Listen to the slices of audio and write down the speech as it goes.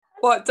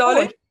What,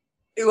 darling?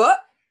 What?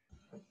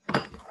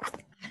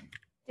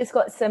 Just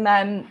got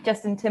some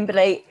Justin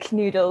Timberlake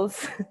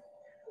noodles.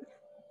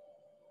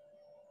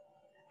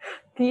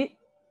 Can you?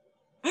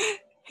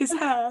 His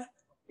hair.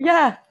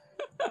 Yeah.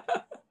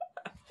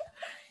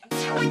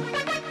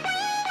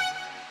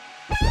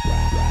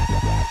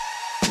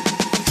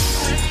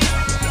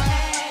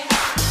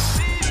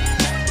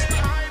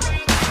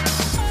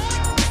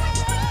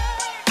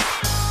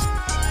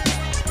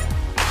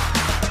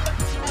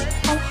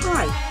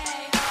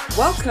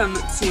 Welcome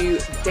to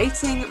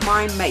Dating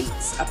My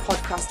Mates, a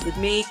podcast with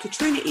me,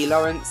 Katrina E.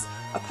 Lawrence,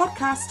 a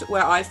podcast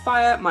where I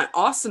fire my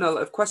arsenal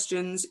of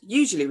questions,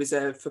 usually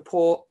reserved for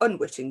poor,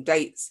 unwitting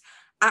dates,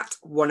 at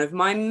one of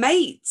my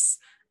mates.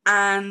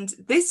 And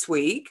this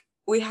week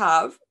we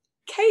have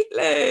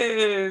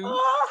Caitlin.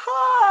 Oh,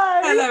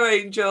 hi. Hello,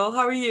 Angel.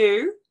 How are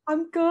you?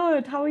 I'm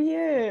good. How are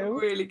you?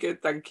 Really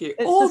good, thank you.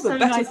 It's All just the so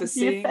better nice for to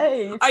see your seeing.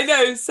 face. I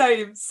know,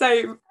 same.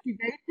 You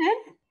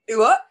vaping?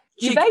 What?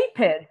 You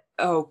vaping?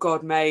 Oh,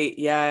 God, mate.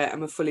 Yeah,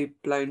 I'm a fully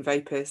blown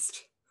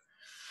vapist.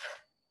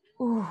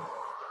 Ooh.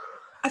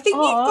 I think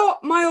you've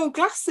got my old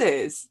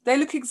glasses. They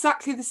look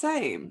exactly the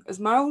same as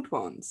my old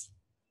ones.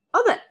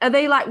 Are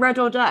they like Red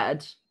or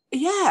Dead?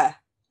 Yeah.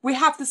 We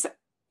have the same.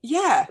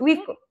 Yeah.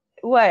 Wait.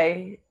 Oh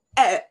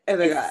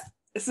my God.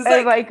 This is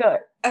my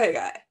God. Oh my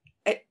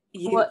God.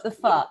 What the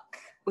fuck?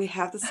 We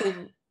have the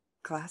same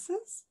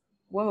glasses?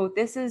 Whoa,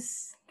 this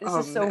is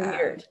so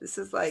weird. This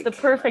is like... It's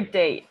the perfect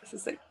date. This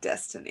is like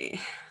destiny.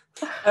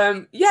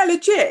 Yeah,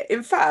 legit.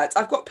 In fact,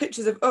 I've got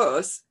pictures of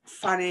us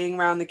fanning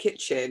around the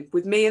kitchen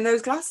with me in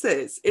those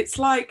glasses. It's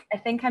like... I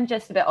think I'm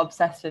just a bit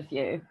obsessed with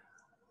you.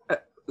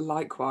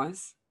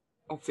 Likewise.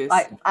 Obviously.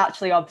 Like,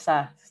 actually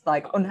obsessed.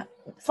 Like,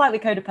 slightly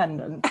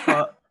codependent,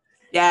 but...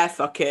 Yeah,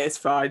 fuck it. It's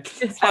fine.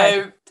 It's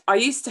fine. I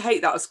used to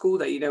hate that at school,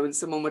 though, you know, when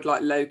someone would,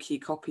 like, low-key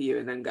copy you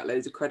and then get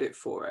loads of credit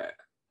for it.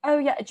 Oh,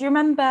 yeah. Do you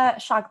remember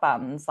shag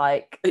bands?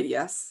 Like...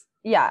 Yes.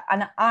 Yeah,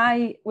 and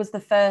I was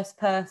the first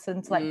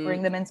person to like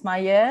bring them into my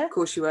year. Of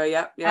course you were,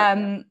 yeah.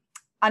 And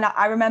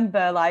I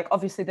remember like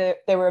obviously they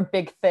were a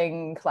big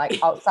thing like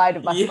outside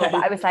of my school,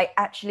 but I was like,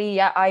 actually,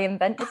 yeah, I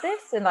invented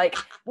this. And like,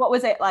 what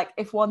was it like?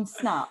 If one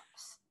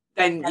snaps,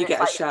 then you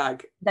get a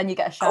shag. Then you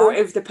get a shag. Or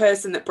if the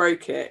person that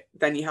broke it,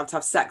 then you have to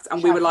have sex.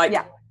 And we were like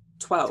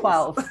 12.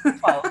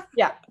 12.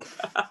 Yeah.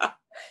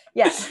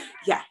 Yeah.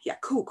 Yeah.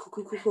 Cool.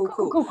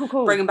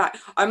 Bring them back.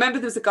 I remember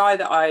there was a guy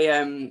that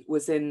I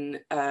was in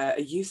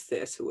a youth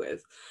theatre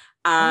with,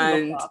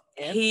 and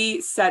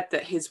he said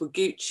that his were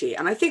Gucci,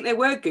 and I think they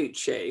were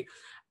Gucci,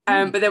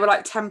 but they were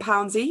like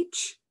 £10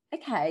 each.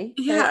 Okay.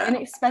 Yeah. So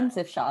an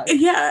expensive shag.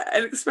 Yeah,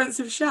 an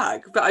expensive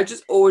shag. But I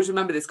just always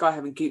remember this guy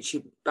having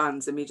Gucci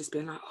bands and me just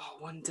being like, oh,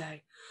 one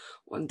day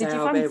I'll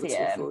be able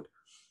to afford.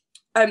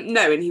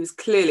 No, and he was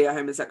clearly a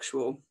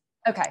homosexual.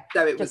 Okay.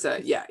 So it was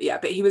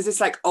but he was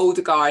this like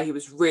older guy. He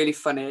was really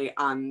funny,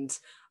 and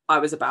I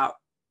was I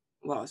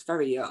was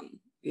very young.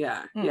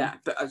 Yeah.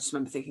 But I just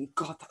remember thinking,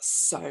 God, that's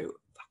so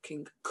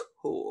fucking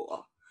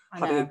cool.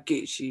 Having a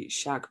Gucci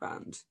shag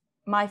band.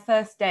 My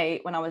first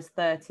date when I was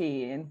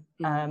 13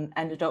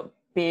 ended up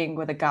being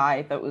with a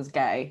guy that was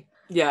gay.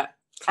 Yeah.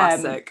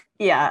 Classic.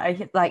 He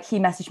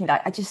messaged me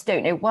like, I just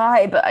don't know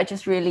why, but I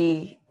just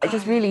really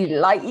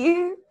like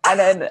you. And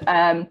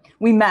then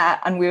we met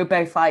and we were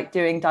both like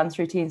doing dance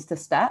routines to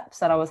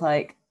steps, and I was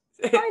like,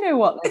 I know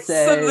what this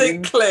is.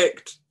 Something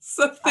clicked.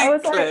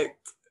 Like,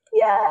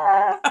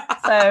 yeah.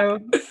 So,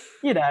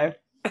 you know,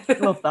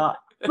 love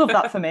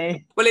that for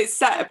me. Well, it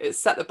set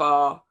the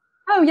bar.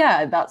 Oh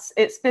yeah,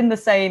 it's been the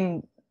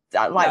same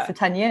for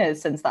 10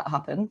 years since that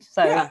happened.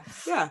 So yeah.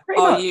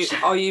 Much.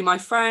 Are you my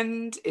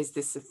friend? Is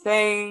this a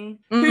thing?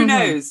 Mm-hmm. Who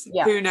knows?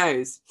 Yeah. Who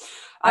knows?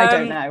 I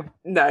don't know.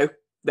 No.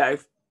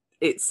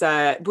 It's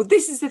well,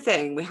 this is the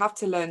thing. We have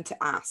to learn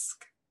to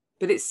ask,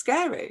 but it's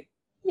scary.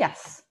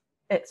 Yes,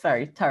 it's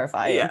very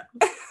terrifying. Yeah.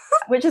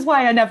 Which is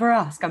why I never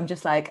ask. I'm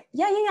just like,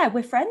 yeah,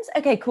 we're friends.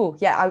 Okay, cool.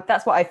 Yeah,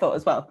 that's what I thought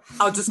as well.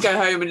 I'll just go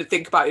home and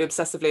think about you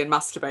obsessively and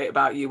masturbate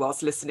about you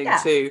whilst listening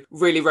to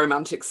really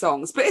romantic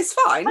songs. But it's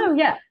fine. Oh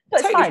yeah,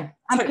 but it's fine.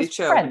 I'm totally just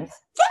chill. Friends.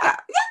 Yeah.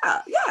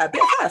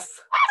 BFF.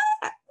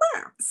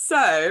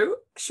 So,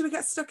 should we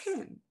get stuck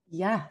in?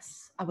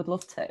 Yes, I would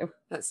love to.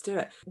 Let's do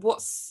it.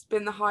 What's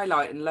been the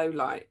highlight and low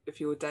light of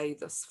your day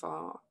thus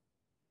far?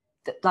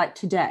 Like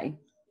today?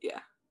 Yeah.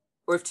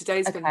 Or if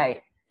today's been...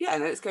 Yeah,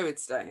 no, let's go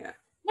with today, yeah.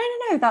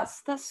 No,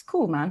 that's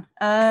cool, man.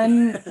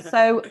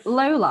 So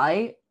low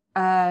light,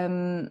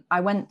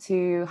 I went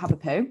to have a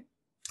poo.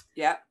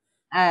 Yeah.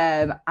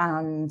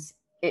 And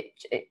it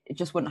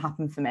just wouldn't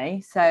happen for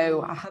me.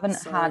 So I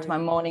haven't had my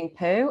morning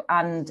poo,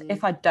 and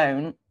if I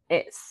don't,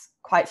 it's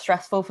quite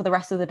stressful for the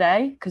rest of the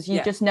day, because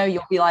you just know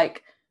you'll be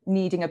like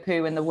needing a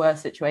poo in the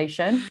worst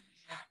situation.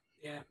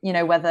 Yeah. You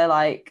know, whether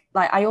like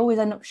I always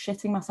end up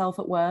shitting myself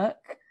at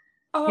work.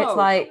 Oh, it's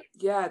like,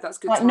 yeah, that's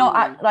good. Like timing.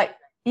 not like,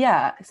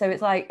 yeah. So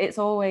it's like, it's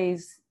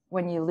always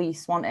when you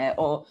least want it.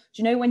 Or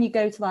do you know when you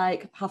go to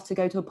like have to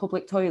go to a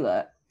public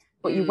toilet,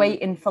 but you're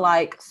waiting for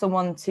like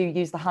someone to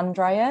use the hand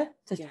dryer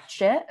to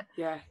shit?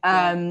 Yeah.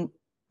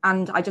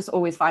 And I just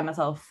always find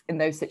myself in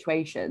those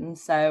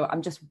situations. So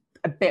I'm just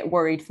a bit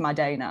worried for my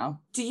day now.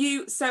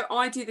 So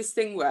I do this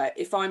thing where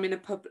if I'm in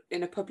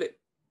a public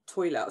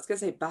toilet, I was going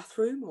to say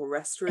bathroom or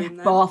restroom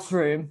then.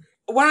 Bathroom.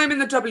 When I'm in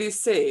the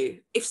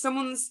WC, if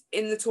someone's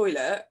in the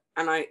toilet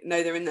and I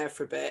know they're in there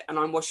for a bit and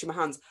I'm washing my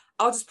hands,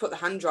 I'll just put the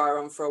hand dryer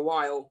on for a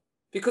while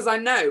because I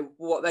know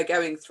what they're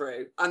going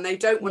through and they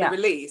don't want to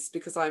release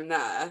because I'm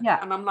there. Yeah.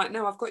 And I'm like,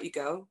 no, I've got you,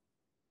 girl.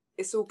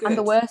 It's all good. And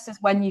the worst is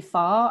when you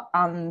fart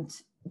and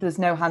there's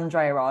no hand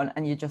dryer on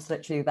and you're just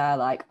literally there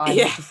like, I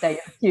need to stay in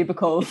the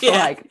cubicle for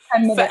like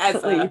 10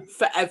 minutes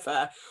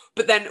forever.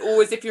 But then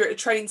always if you're at a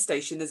train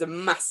station, there's a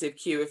massive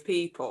queue of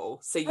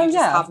people. So you just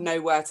have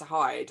nowhere to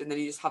hide. And then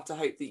you just have to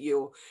hope that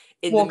you're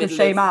in the middle of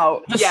shame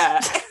out. Yeah.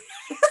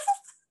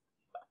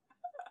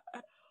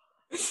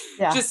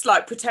 Just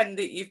like pretend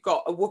that you've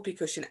got a whoopee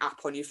cushion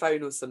app on your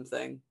phone or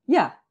something.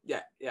 Yeah.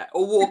 Yeah.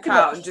 Or walk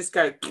out and just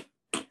go.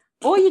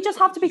 Or you just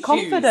have to be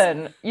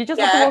confident. You just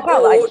have to walk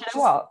out like, you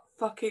know what?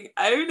 Fucking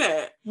own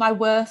it. My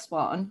worst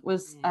one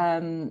was,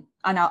 and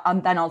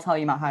then I'll tell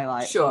you my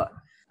highlight. Sure.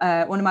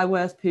 But, one of my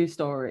worst poo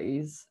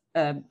stories.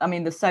 I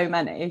mean, there's so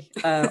many,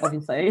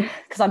 obviously,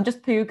 because I'm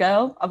just poo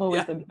girl. I've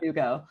always been poo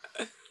girl.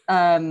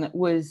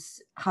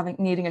 Was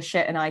needing a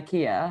shit in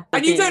IKEA.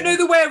 And you don't know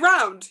the way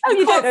around. Oh,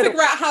 you can't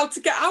figure out how to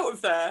get out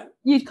of there.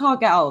 You can't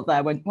get out of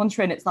there once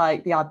you're in. It's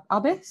like the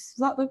abyss.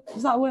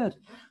 Is that a word?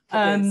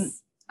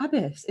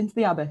 Abyss, into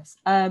the abyss.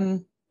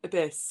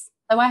 Abyss.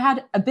 So I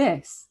had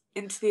abyss.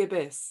 Into the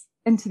abyss.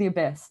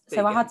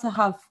 So I had to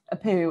have a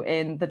poo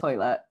in the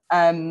toilet.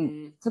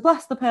 So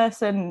bless the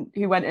person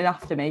who went in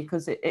after me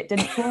because it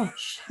didn't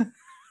flush.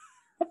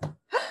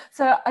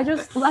 So I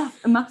just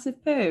left a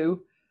massive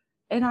poo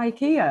in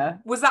IKEA.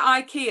 Was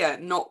that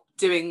IKEA not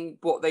doing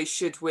what they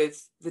should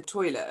with the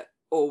toilet?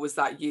 Or was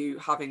that you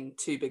having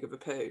too big of a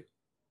poo?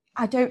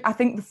 I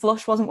think the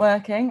flush wasn't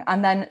working.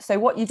 And then, so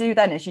what you do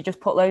then is you just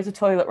put loads of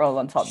toilet roll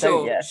on top,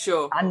 don't you?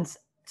 Sure. And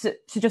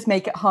to just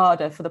make it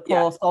harder for the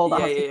poor soul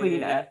that has to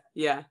clean it.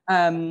 Yeah.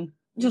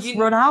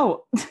 Run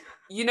out.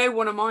 You know,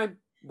 one of my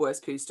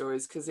worst poo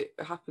stories, because it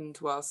happened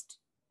whilst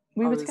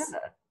we were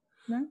together.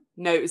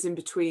 No, it was in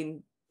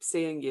between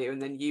seeing you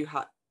and then you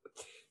had.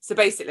 So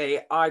basically,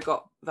 I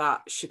got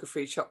that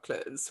sugar-free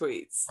chocolate and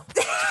sweets.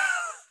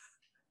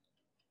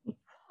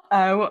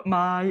 Oh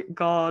my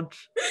God.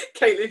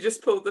 Caitlin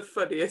just pulled the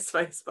funniest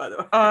face, by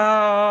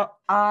the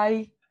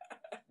way.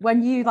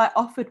 When you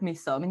offered me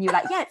some and you were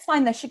like, yeah, it's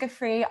fine, they're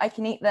sugar-free, I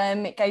can eat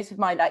them, it goes with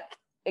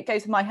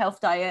my health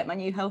diet, my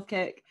new health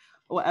kick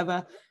or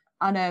whatever.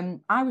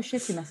 And I was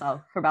shitting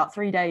myself for about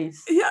 3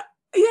 days. Yeah,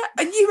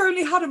 and you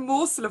only had a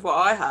morsel of what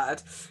I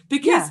had.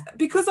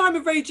 Because I'm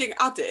a raging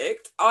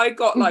addict, I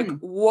got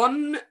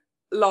one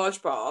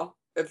large bar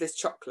of this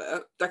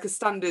chocolate, like a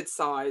standard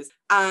size,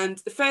 and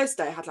the first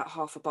day I had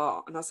half a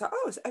bar and I was like,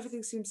 oh, so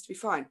everything seems to be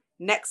fine.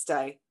 Next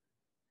day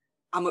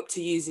I'm up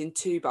to using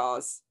 2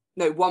 bars.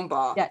 No, 1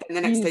 bar. Yeah, and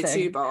the next day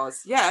 2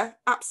 bars. Yeah,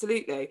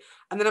 absolutely.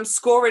 And then I'm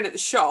scoring at the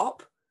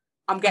shop,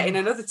 I'm getting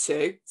another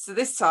 2. So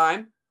this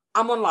time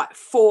I'm on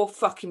 4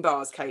 fucking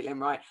bars, Caitlin,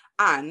 right?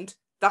 And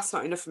that's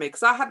not enough for me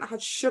because I hadn't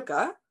had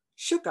sugar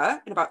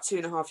in about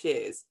 2.5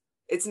 years.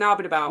 It's now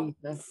been about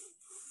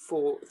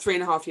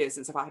 3.5 years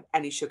since I've had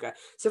any sugar.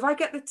 So if I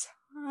get the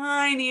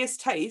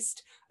tiniest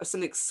taste of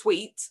something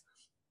sweet,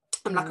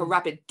 I'm like a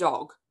rabid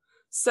dog.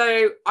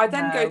 So I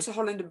then go to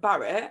Holland and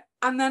Barrett,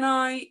 and then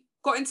I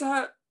got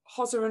into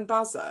Hozza and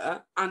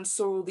Bazza and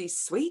saw all these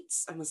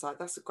sweets and was like,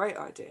 that's a great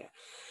idea.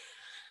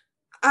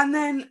 And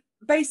then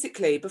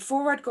basically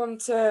before I'd gone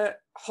to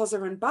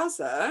Hozza and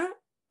Bazza,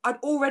 I'd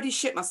already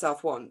shit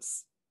myself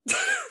once.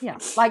 Yeah,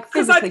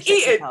 because I'd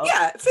eaten,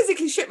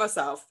 physically shit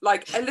myself.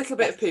 A little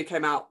bit of poo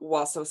came out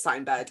whilst I was sat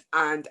in bed,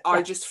 and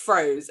I just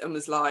froze and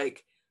was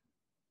like,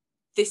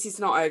 "This is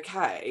not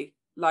okay.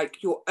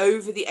 You're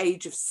over the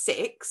age of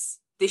 6.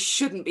 This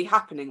shouldn't be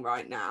happening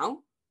right now."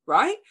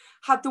 Right?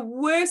 Had the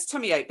worst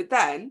tummy ache, but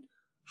then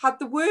had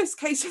the worst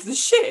case of the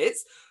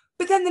shits.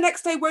 But then the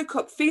next day woke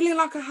up feeling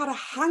like I had a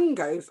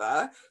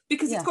hangover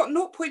because it's got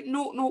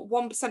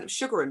 0.001% of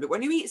sugar in. But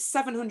when you eat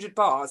 700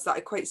 bars, that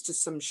equates to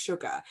some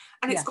sugar.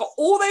 And it's got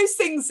all those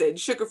things in,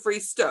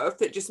 sugar-free stuff,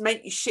 that just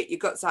make you shit your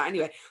guts out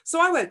anyway.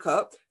 So I woke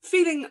up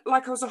feeling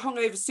like I was a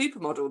hungover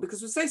supermodel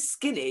because I was so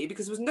skinny,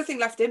 because there was nothing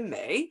left in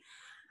me.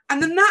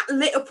 And then that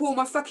lit up all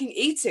my fucking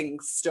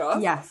eating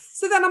stuff. Yes.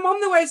 So then I'm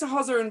on the way to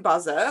Hozza and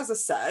Bazza, as I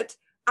said,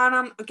 and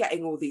I'm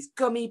getting all these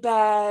gummy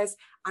bears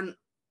and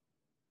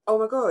oh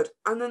my God.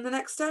 And then the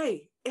next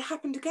day it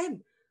happened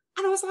again.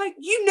 And I was like,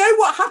 you know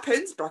what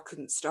happens? But I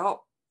couldn't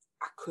stop.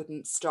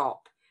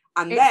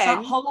 And it's then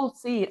that whole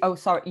scene. Oh,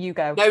 sorry, you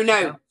go.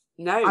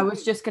 No. I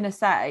was just going to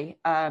say,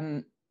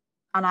 and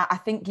I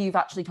think you've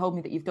actually told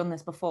me that you've done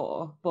this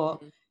before,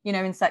 but you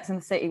know, in Sex and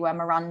the City where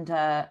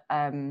Miranda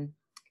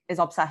is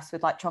obsessed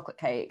with chocolate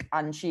cake,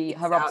 and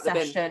her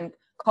obsession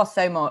costs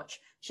so much,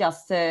 she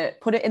has to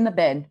put it in the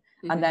bin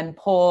and then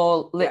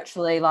pour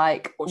literally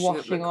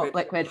washing up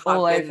liquid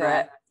all over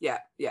it.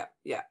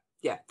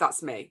 Yeah,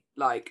 that's me.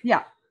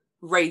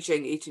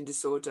 Raging eating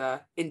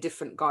disorder in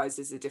different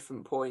guises at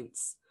different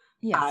points.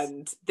 Yes.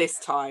 And this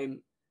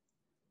time,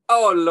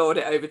 oh Lord,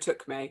 it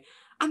overtook me.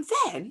 And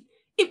then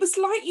it was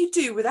like you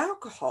do with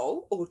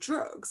alcohol or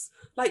drugs.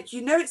 Like,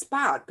 you know it's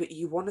bad, but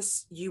you want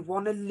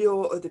to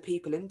lure other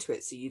people into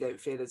it so you don't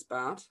feel as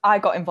bad. I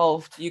got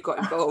involved. You got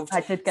involved.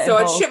 I did get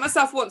involved. So I shit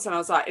myself once and I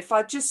was like, if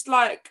I just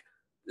like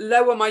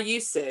lower my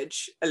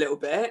usage a little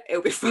bit,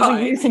 it'll be fine.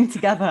 We were using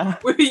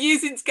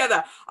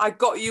together. I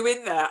got you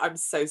in there. I'm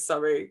so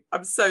sorry.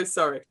 But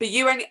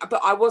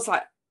I was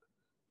like,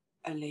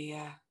 only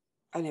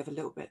have a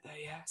little bit though.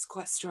 Yeah, it's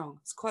quite strong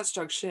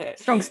shit.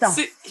 Strong stuff.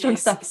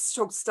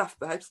 Strong stuff,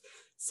 babes.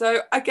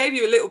 So I gave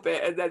you a little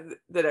bit, and then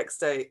the next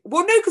day,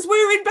 well, no, because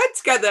we were in bed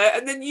together,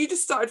 and then you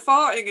just started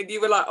farting, and you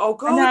were like, "Oh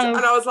God,"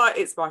 and I was like,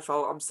 "It's my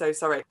fault. I'm so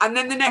sorry." And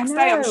then the next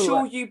day, I'm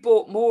sure you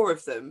bought more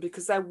of them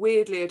because they're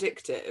weirdly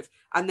addictive,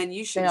 and then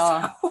you shit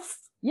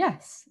yourself.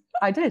 Yes,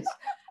 I did.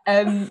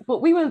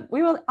 But we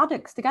were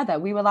addicts together.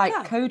 We were like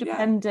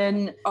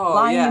codependent,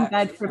 lying in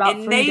bed for about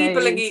 3 days.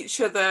 Enabling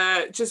each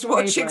other, just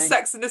watching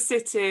Sex and the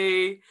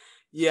City.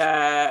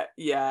 Yeah.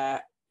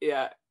 Yes.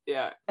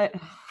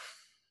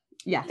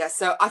 Yeah,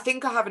 so I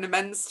think I have an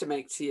amends to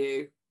make to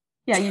you.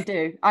 Yeah, you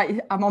do.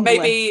 I'm on the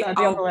list. Maybe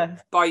I'll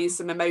buy you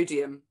some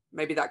Imodium.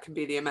 Maybe that can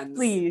be the amends.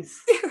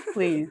 Please.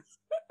 So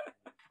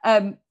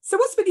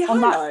what's been your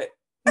highlight?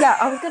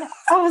 I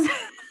was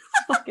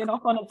fucking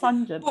off on a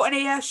tangent. Bought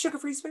any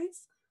sugar-free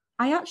sweets?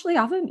 I actually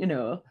haven't, you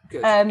know.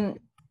 Good.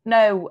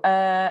 No,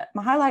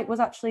 my highlight was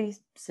actually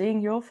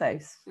seeing your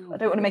face. I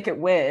don't want to make it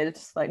weird,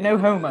 like no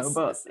homo,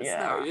 but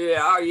man.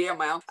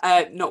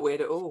 Not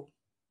weird at all.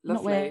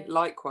 Lovely.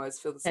 Likewise,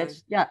 feel the same.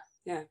 Yeah.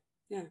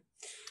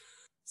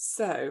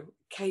 So,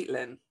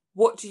 Caitlin,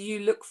 what do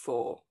you look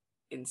for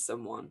in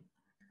someone?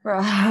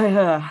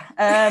 Right.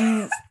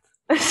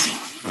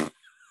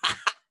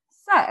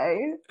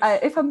 So,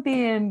 if I'm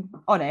being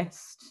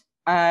honest,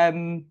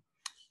 someone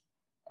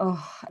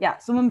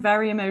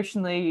very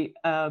emotionally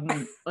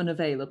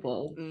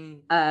unavailable,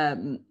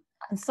 and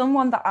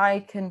someone that I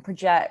can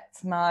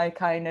project my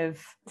kind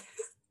of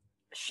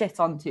shit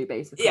onto,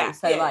 basically.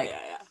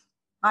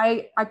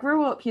 I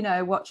grew up, you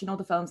know, watching all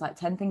the films like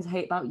 10 Things I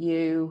Hate About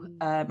You,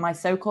 My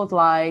So-Called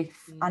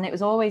Life, and it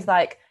was always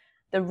like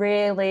the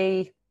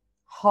really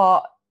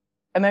hot,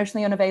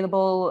 emotionally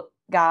unavailable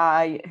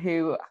guy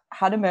who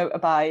had a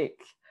motorbike,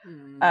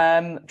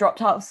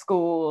 dropped out of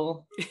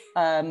school,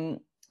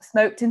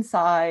 smoked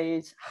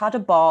inside, had a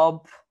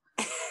bob,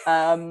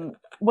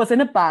 was in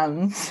a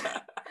band,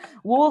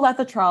 wore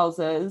leather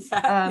trousers.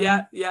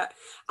 And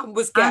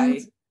was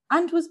gay.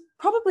 And was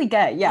probably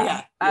gay,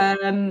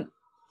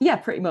 yeah,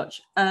 pretty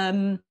much.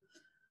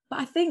 But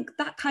I think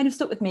that kind of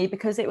stuck with me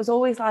because it was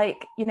always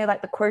like, you know,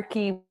 like the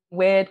quirky,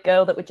 weird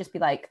girl that would just be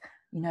like,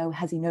 you know,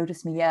 has he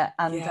noticed me yet?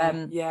 And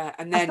and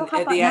then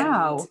at the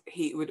end,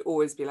 he would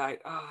always be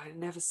like, "Oh, I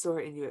never saw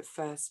it in you at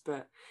first,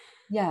 but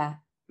yeah."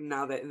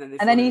 Now that and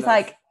then he's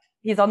like,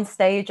 he's on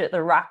stage at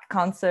the Rack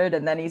concert,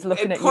 and then he's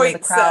looking at you in the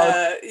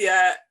crowd.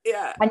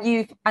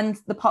 And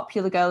the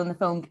popular girl in the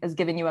film is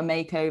giving you a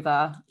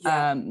makeover.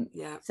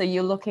 So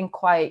you're looking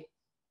quite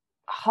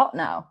hot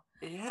now.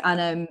 Yeah.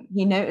 And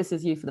he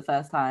notices you for the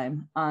first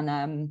time,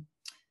 and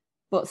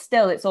but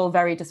still it's all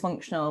very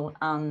dysfunctional,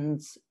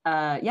 and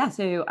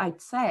so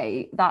I'd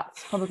say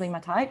that's probably my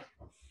type,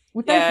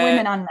 with both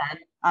women and men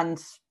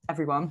and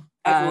everyone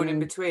in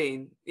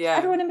between.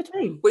 Everyone in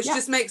between, which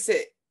just makes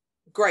it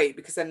great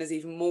because then there's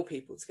even more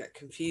people to get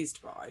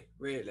confused by,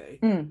 really.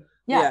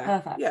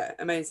 Perfect.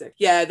 Amazing.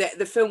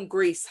 The film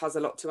Grease has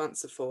a lot to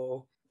answer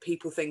for.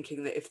 People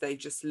thinking that if they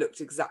just looked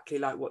exactly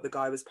like what the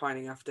guy was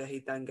pining after,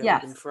 he'd then go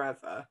with them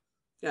forever.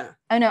 Yeah.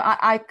 Oh no,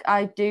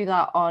 I do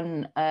that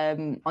on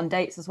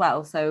dates as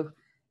well. So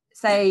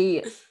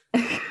say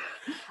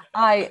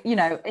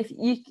if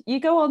you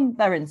go on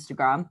their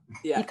Instagram,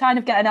 you kind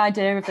of get an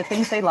idea of the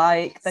things they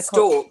like.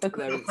 Stalk their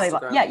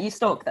Instagram. Yeah, you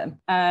stalk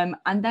them.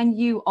 And then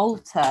you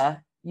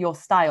alter your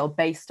style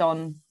based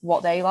on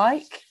what they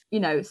like. You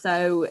know,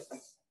 so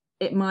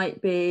it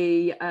might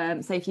be,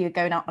 say if you're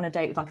going out on a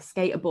date with like a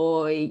skater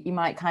boy, you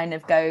might kind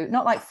of go,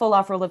 not like full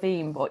Avril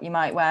Lavigne, but you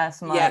might wear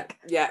some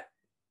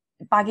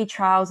baggy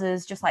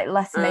trousers, just like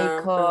less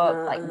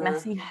makeup, like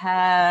messy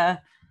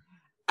hair.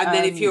 And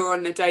then if you're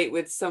on a date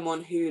with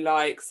someone who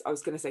likes, I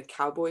was going to say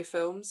cowboy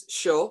films,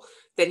 sure,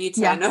 then you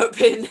turn up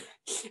in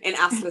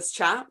assless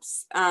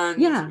chaps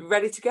and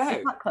ready to go.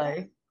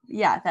 Exactly.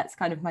 Yeah, that's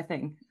kind of my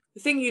thing.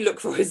 The thing you look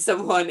for in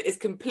someone is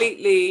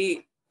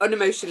completely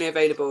unemotionally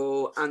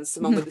available and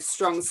someone with a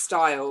strong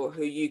style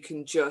who you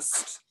can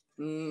just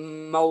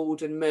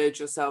mold and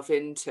merge yourself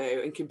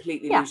into and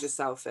completely lose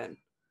yourself in.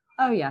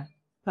 Oh yeah.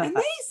 Perfect.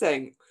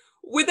 Amazing.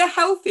 With a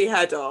healthy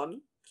head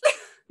on.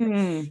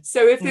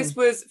 So if this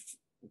was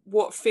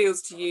what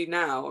feels to you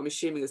now, I'm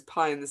assuming it's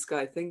pie in the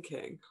sky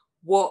thinking,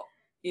 what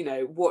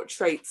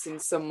traits in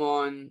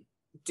someone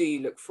do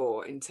you look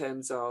for in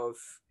terms of,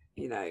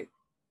 do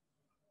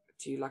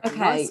you like a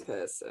nice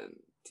person?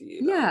 Do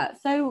you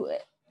so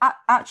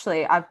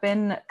actually I've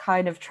been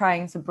kind of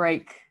trying to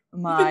break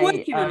my... You've been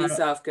working on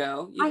yourself,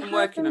 girl. You've been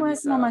working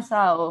on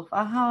yourself.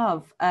 I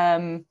have.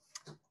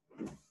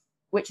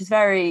 which is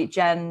very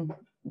Generation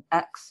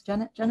X for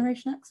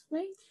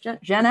me.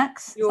 Gen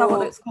X. Is that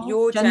what it's called?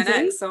 You're Gen Z?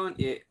 X, aren't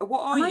you?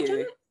 What are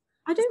you?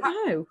 I don't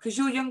know. Because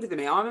you're younger than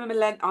me.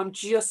 I'm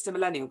just a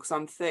millennial because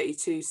I'm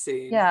 32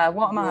 soon. Yeah.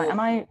 What am I? Am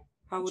I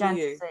how old Gen are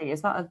you? Z?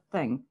 Is that a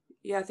thing?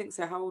 Yeah, I think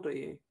so. How old are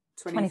you?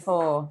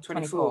 24.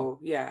 24.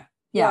 Yeah.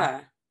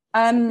 Yeah.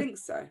 I think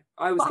so.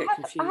 I always get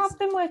confused. I have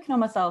been working on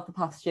myself the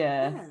past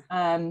year.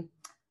 Yeah. And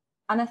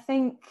I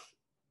think,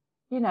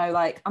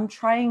 like I'm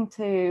trying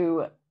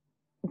to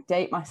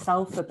date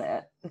myself a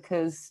bit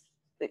because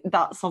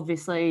that's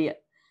obviously,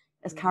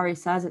 as Carrie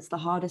says, it's the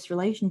hardest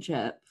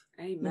relationship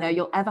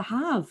you'll ever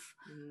have.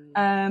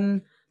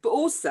 But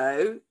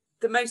also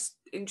the most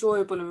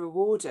enjoyable and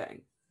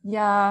rewarding.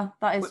 Yeah,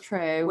 that is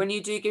true. When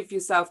you do give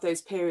yourself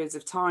those periods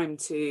of time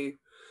to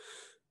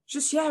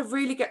just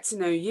really get to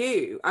know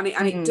you, and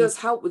it does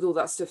help with all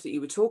that stuff that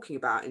you were talking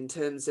about in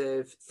terms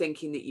of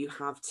thinking that you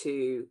have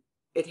to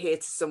adhere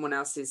to someone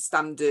else's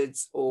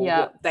standards or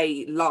what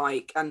they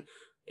like. And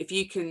if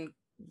you can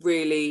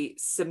really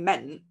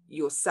cement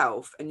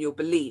yourself and your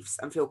beliefs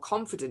and feel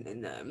confident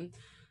in them,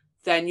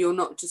 then you're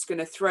not just going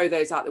to throw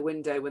those out the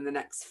window when the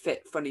next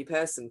fit, funny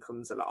person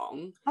comes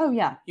along. Oh,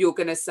 yeah. You're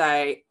going to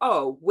say,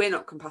 oh, we're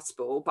not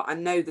compatible, but I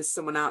know there's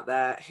someone out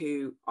there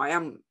who I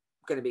am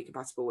going to be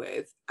compatible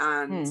with.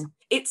 And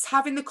it's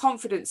having the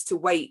confidence to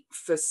wait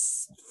for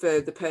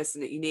the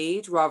person that you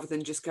need, rather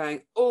than just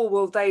going, oh,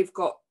 well, they've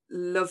got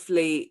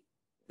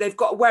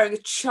wearing a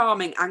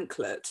charming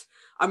anklet.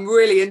 I'm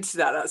really into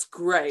that. That's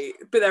great.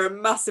 But they're a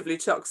massively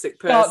toxic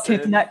person. Dark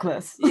tooth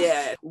necklace.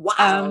 Yeah.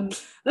 Wow.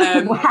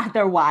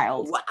 They're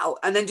wild. Wow.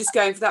 And then just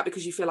going for that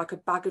because you feel like a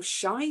bag of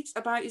shite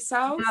about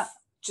yourself,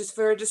 just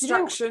for a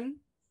distraction.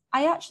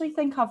 I actually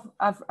think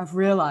I've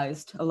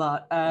realised a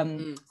lot.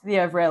 Of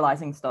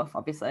realising stuff,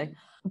 obviously.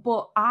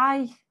 But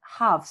I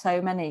have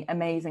so many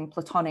amazing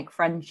platonic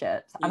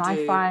friendships, and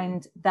I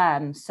find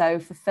them so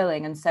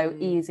fulfilling and so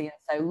easy and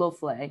so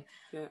lovely.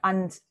 Yeah.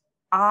 And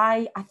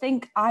I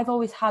think I've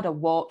always had a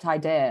warped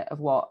idea of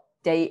what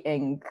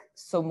dating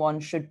someone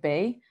should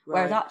be,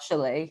 whereas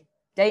actually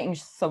dating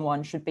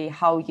someone should be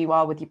how you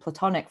are with your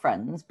platonic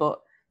friends,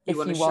 but you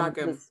want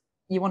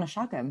to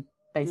shag them,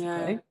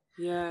 basically.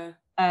 Yeah.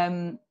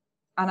 And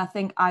I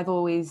think I've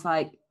always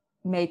like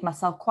made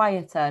myself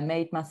quieter,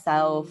 made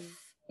myself,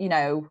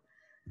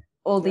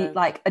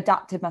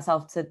 adapted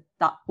myself to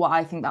that, what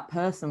I think that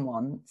person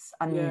wants,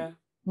 and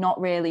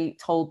not really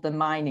told them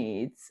my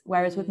needs.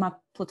 Whereas with my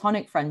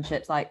platonic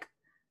friendships, like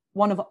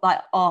one of like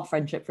our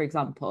friendship, for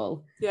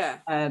example,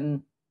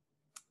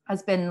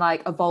 has been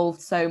like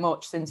evolved so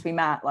much since we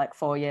met like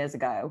 4 years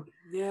ago.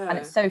 Yeah. And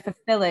it's so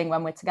fulfilling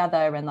when we're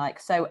together and like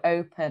so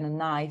open and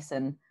nice.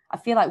 And I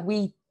feel like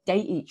we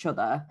date each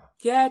other.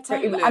 Yeah,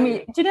 totally. I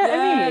mean, do you know what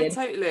I mean? Yeah,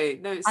 totally.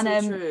 No, it's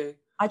so true.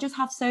 I just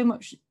have so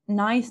much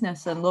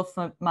niceness and love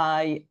for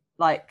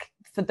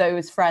for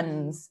those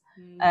friends.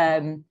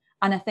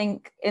 And I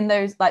think in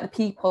those, like the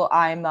people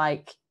I'm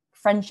like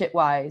friendship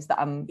wise that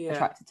I'm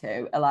attracted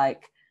to are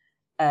like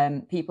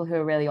people who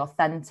are really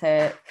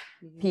authentic,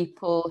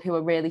 people who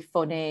are really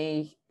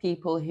funny,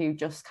 people who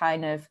just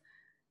kind of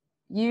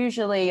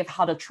usually have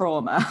had a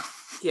trauma.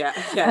 Yeah,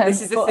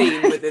 this is a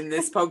theme within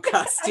this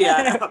podcast.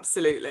 Yeah,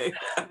 absolutely.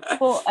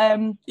 But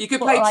you could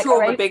play like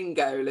trauma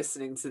bingo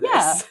listening to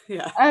this.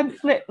 Yeah.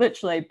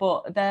 Literally,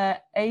 but they're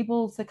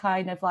able to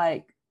kind of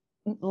like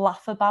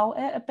laugh about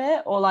it a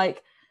bit, or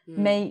like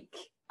make,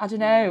 I don't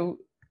know.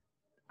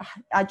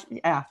 I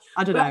don't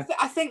know.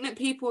 I think that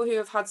people who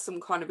have had some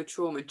kind of a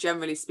trauma,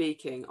 generally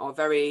speaking, are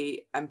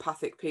very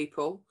empathic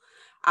people,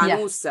 and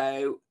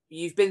also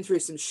you've been through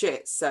some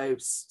shit, so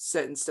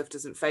certain stuff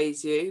doesn't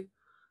faze you.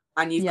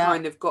 And you've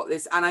kind of got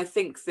this, and I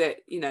think that,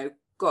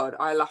 God,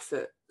 I laugh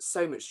at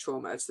so much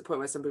trauma to the point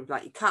where some people are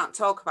like, you can't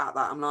talk about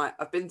that. I'm like,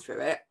 I've been through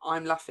it.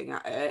 I'm laughing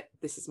at it.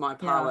 This is my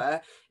power. Yeah.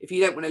 If you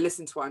don't want to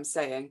listen to what I'm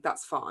saying,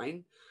 that's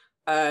fine.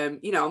 I'm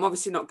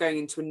obviously not going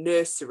into a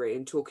nursery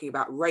and talking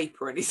about rape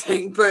or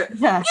anything, but,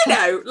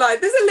 like,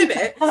 there's a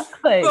limit.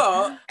 Exactly.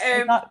 But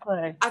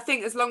I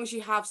think as long as you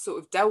have sort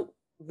of dealt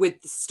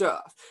with the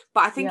stuff,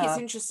 but I think it's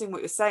interesting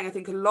what you're saying. I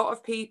think a lot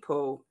of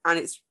people, and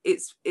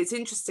it's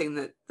interesting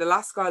that the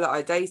last guy that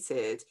I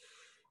dated,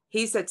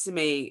 he said to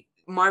me,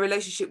 my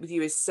relationship with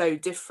you is so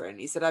different.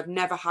 He said, I've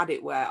never had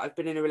it where I've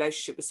been in a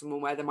relationship with someone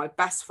where they're my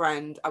best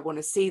friend, I want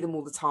to see them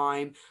all the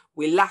time,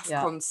 we laugh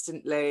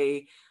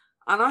constantly.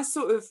 And I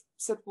sort of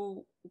said,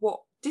 well, what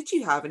did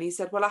you have? And he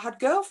said, well, I had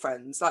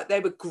girlfriends, like they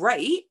were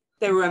great,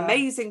 they were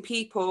amazing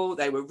people,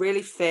 they were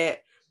really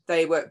fit,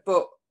 but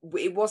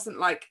it wasn't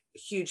like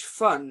huge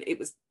fun.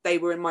 They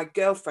were in my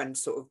girlfriend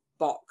sort of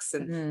box,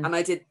 and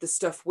I did the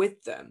stuff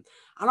with them.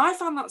 And I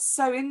found that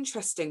so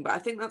interesting. But I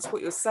think that's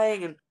what you're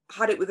saying, and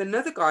had it with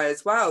another guy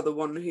as well, the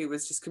one who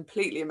was just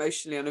completely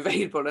emotionally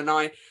unavailable. And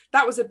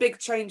that was a big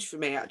change for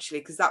me, actually,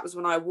 because that was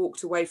when I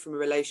walked away from a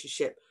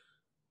relationship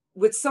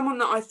with someone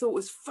that I thought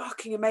was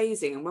fucking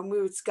amazing. And when we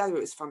were together,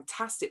 it was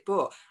fantastic,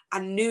 but I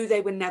knew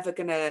they were never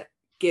going to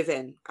give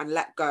in and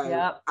let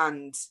go.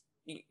 And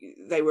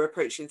they were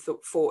approaching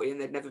 40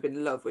 and they'd never been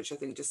in love, which I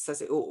think just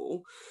says it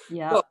all.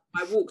 Yeah. But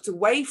I walked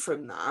away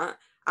from that,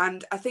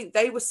 and I think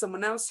they were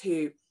someone else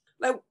who,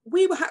 like,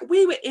 we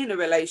were in a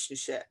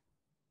relationship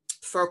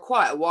for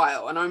quite a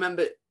while, and I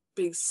remember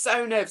being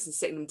so nervous and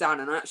sitting them down,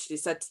 and I actually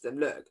said to them,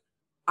 look,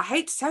 I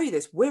hate to tell you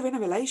this, we're in a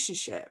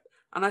relationship.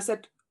 And I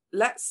said,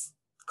 let's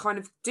kind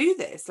of do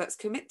this, let's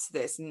commit to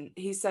this. And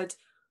he said,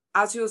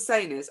 as you're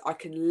saying this, I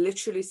can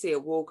literally see a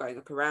wall going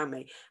up around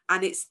me.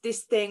 And it's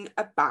this thing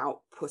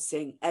about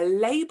putting a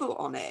label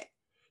on it.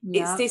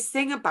 Yeah. It's this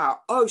thing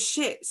about, oh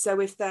shit, so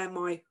if they're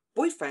my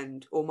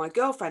boyfriend or my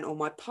girlfriend or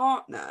my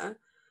partner,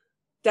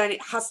 then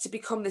it has to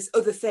become this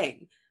other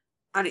thing.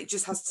 And it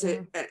just has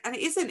to, and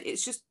it isn't,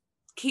 it's just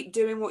keep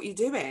doing what you're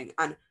doing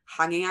and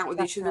hanging out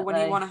with each other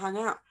when you want to hang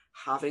out,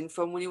 having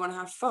fun when you want to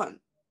have fun.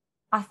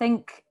 I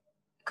think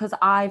because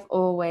I've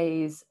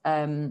always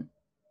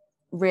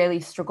really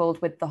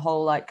struggled with the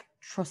whole like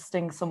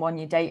trusting someone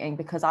you're dating,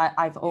 because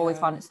I've always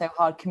found it so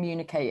hard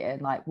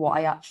communicating like what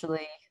I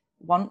actually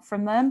want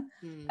from them.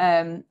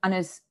 And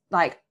as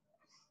like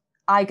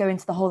I go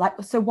into the whole like,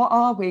 so what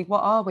are we,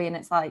 and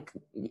it's like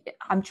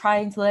I'm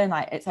trying to learn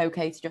like it's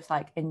okay to just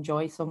like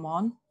enjoy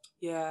someone.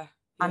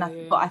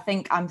 But I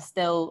think I'm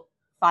still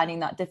finding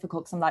that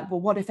difficult, because I'm like, well,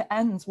 what if it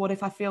ends? What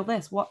if I feel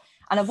this? What?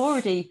 And I've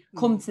already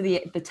come to the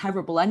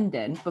terrible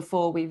ending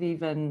before we've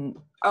even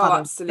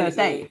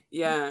absolutely.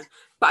 Yeah.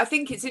 But I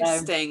think it's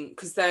interesting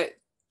because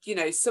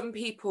some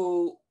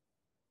people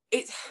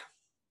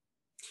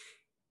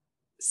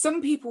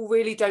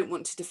really don't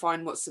want to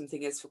define what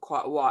something is for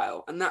quite a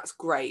while, and that's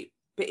great.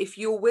 But if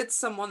you're with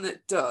someone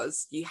that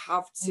does, you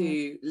have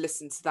to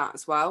listen to that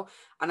as well.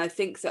 And I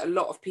think that a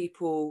lot of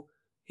people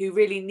who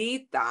really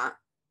need that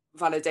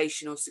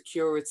validation or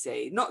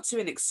security, not to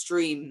an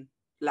extreme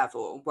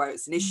level where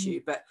it's an issue,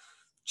 but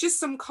just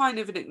some kind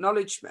of an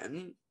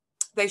acknowledgement,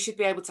 they should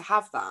be able to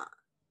have that.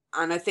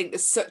 And I think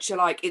there's such a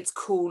like, it's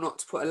cool not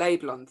to put a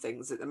label on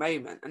things at the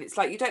moment. And it's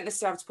like, you don't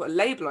necessarily have to put a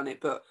label on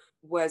it, but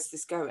where's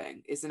this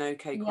going is an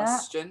okay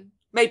question.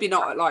 Maybe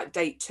not at like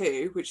date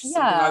 2, which is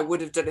something I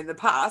would have done in the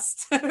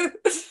past. No,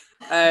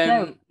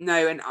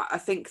 and I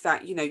think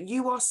that,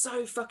 you are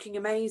so fucking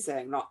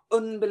amazing, like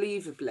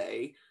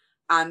unbelievably,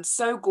 and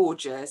so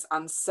gorgeous,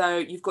 and so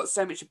you've got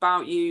so much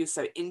about you,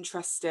 so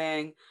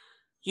interesting.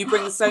 You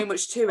bring so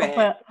much to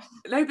it.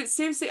 No, but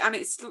seriously, and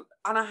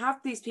I have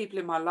these people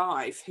in my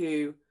life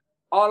who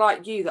are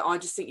like you, that I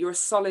just think you're a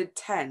solid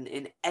 10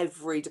 in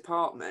every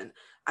department.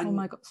 And oh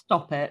my God,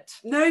 stop it.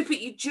 No, but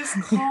you just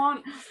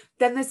can't.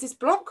 Then there's this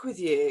block with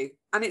you.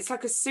 And it's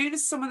like, as soon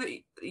as someone that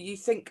you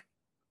think,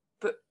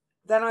 but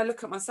then I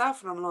look at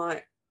myself and I'm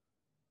like,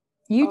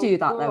 you do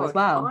that though as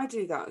well. I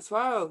do that as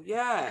well,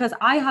 yeah. Because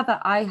I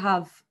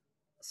have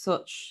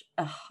such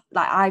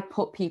like, I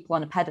put people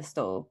on a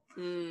pedestal.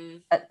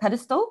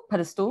 Pedestal.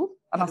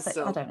 And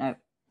I don't know.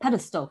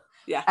 Pedestal.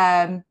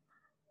 Yeah.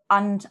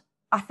 And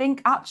I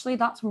think actually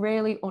that's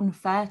really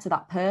unfair to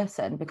that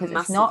person, because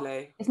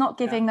Massively. it's not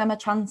giving them a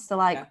chance to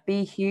like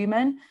be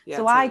human. So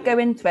totally. I go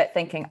into it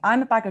thinking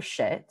I'm a bag of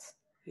shit.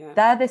 Yeah.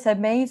 They're this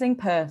amazing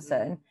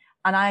person,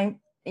 and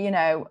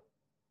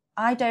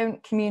I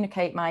don't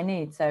communicate my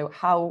needs. So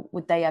how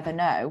would they ever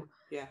know?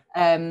 Yeah.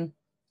 And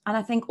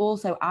I think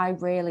also I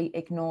really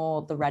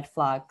ignore the red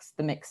flags,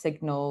 the mixed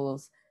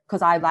signals,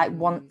 because I like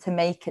want to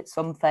make it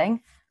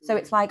something. So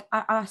it's like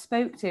I've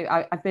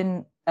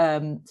been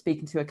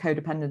speaking to a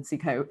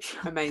codependency coach.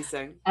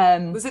 Amazing.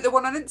 Was it the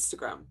one on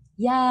Instagram?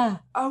 Yeah.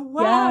 Oh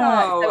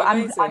wow.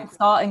 Yeah. So I'm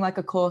starting like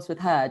a course with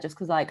her, just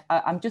because like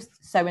I'm just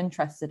so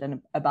interested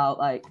in about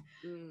like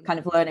kind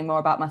of learning more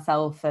about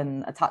myself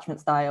and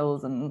attachment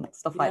styles and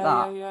stuff like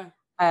that.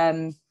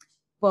 Yeah.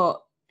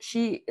 But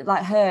she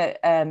like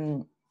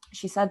her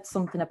she said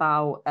something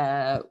about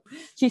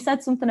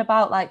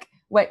like,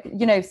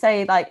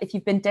 say like if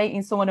you've been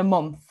dating someone a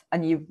month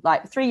and you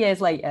like 3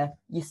 years later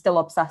you're still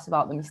obsessed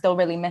about them, you still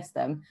really miss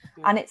them,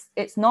 and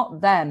it's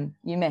not them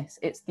you miss,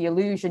 it's the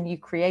illusion you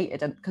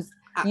created, and because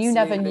you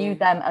never knew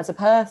them as a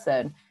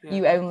person,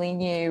 you only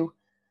knew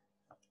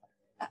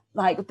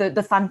like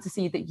the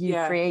fantasy that you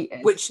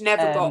created, which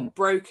never got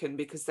broken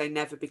because they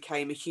never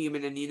became a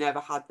human and you never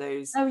had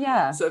those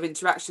sort of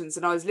interactions.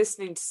 And I was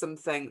listening to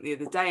something the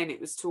other day, and it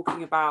was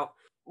talking about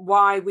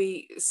why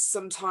we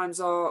sometimes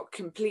are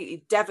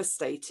completely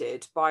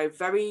devastated by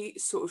very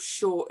sort of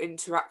short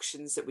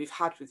interactions that we've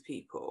had with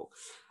people.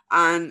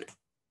 And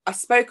I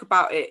spoke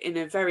about it in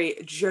a very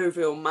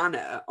jovial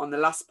manner on the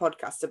last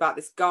podcast about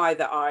this guy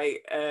that I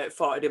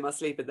farted in my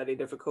sleep and then he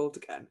never called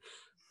again.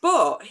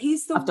 But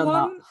he's the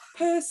one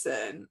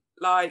person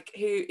like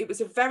who, it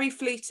was a very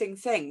fleeting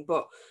thing,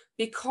 but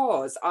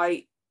because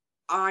I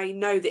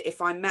know that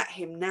if I met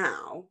him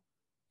now,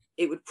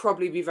 it would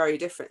probably be very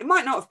different. It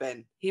might not have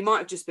been. He might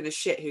have just been a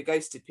shit who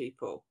ghosted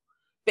people.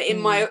 But in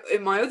my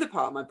other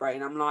part of my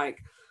brain, I'm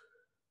like,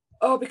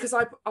 oh, because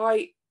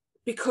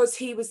because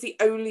he was the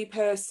only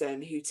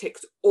person who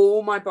ticked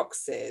all my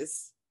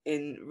boxes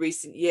in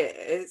recent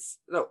years,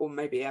 or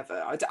maybe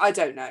ever. I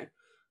don't know.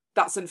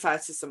 that's unfair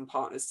to some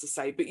partners to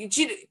say, but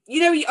you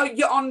know,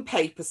 you're on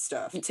paper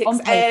stuff, ticks on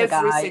paper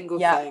every guy. single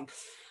thing.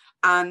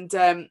 And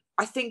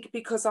I think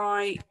because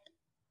I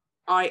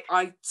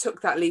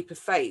took that leap of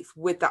faith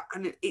with that,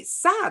 and it's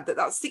sad that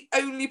that's the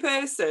only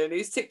person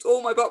who's ticked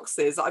all my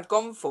boxes that I've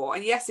gone for.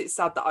 And yes, it's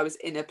sad that I was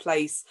in a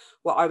place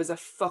where I was a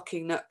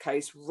fucking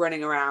nutcase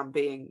running around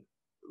being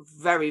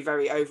very,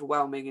 very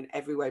overwhelming in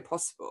every way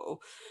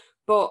possible.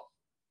 But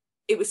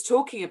it was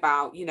talking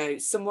about, you know,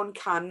 someone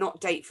can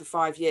not date for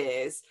 5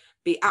 years,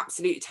 be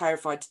absolutely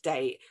terrified to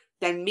date,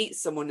 then meet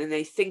someone and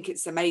they think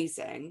it's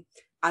amazing,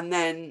 and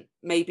then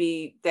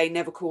maybe they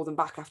never call them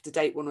back after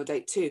date 1 or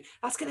date 2.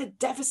 That's going to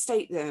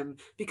devastate them,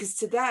 because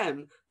to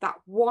them, that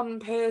one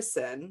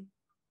person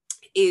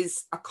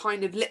is a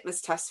kind of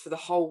litmus test for the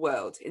whole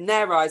world. In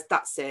their eyes,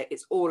 that's it.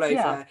 It's all over.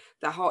 Yeah.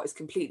 Their heart is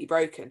completely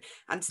broken.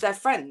 And to their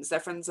friends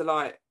are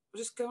like,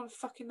 just go on a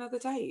fucking another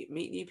date,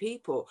 meet new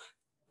people.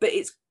 But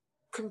it's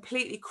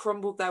completely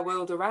crumbled their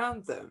world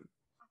around them.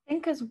 I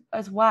think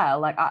as well,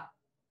 like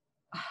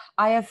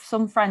I have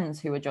some friends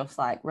who are just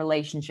like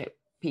relationship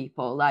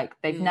people, like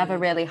they've never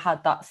really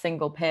had that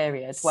single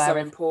period. So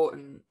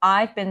important.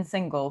 I've been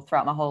single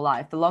throughout my whole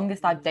life. The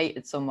longest I've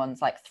dated someone's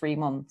like 3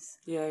 months.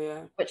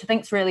 Yeah. Which I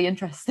think is really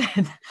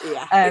interesting.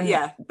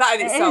 Yeah. That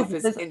in itself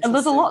is interesting.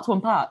 There's a lot to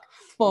unpack.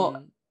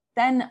 But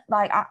then,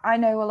 like, I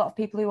know a lot of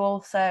people who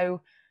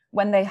also,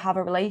 when they have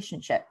a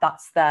relationship,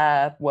 that's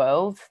their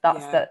world.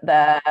 That's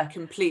their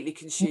completely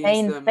consumes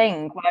main them.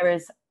 thing.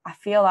 Whereas I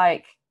feel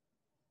like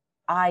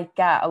I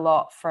get a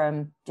lot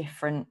from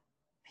different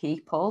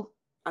people.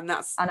 And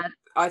that's, I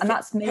think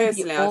that's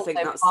personally, I think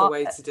that's the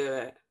way to do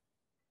it.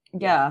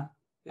 Yeah.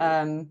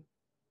 And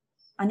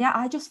yeah,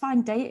 I just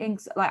find dating,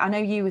 like, I know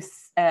you was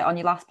on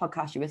your last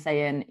podcast, you were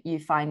saying you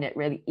find it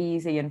really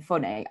easy and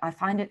funny. I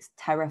find it's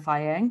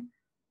terrifying.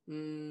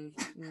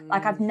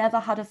 Like, I've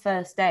never had a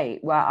first date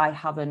where I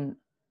haven't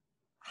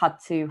had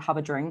to have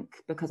a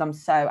drink, because and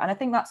I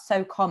think that's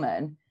so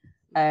common,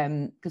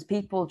 because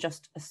people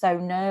just are so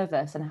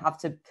nervous and have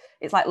to,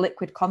 it's like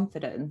liquid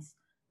confidence.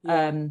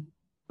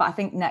 But I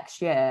think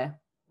next year,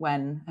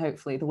 when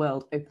hopefully the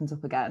world opens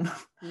up again,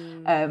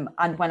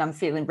 and when I'm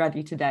feeling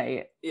ready to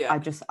date,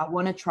 I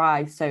want to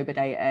try sober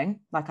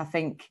dating. Like, I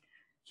think,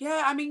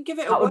 I mean, give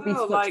it a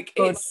whirl. Like,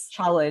 it's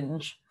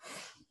challenge.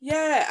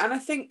 Yeah, and I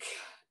think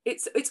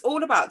it's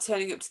all about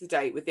turning up to the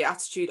date with the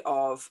attitude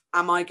of,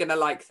 am I gonna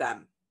like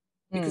them?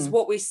 Because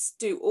what we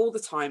do all the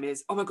time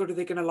is, oh my God, are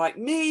they gonna like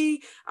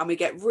me? And we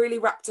get really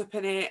wrapped up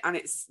in it, and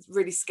it's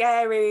really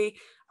scary.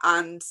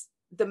 And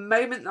the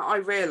moment that I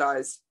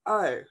realised,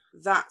 oh,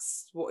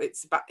 that's what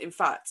it's about. In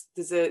fact,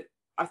 there's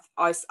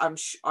I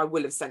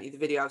will have sent you the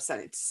video. I've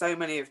sent it to so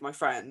many of my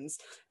friends.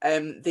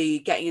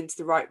 The Getting Into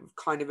the Right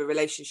Kind of a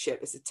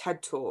Relationship is a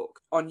TED Talk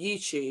on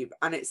YouTube,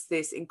 and it's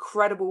this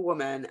incredible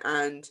woman,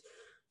 and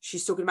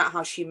she's talking about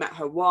how she met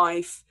her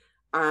wife,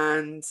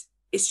 and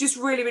it's just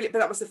really, really, but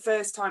that was the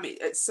first time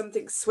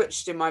something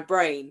switched in my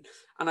brain,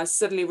 and I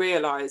suddenly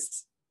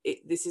realised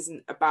this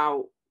isn't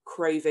about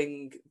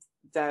craving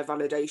their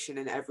validation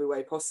in every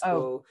way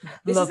possible.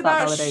 This is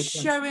about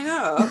showing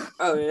up.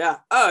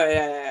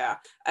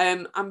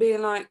 And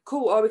being like,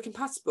 cool, are we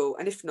compatible?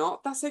 And if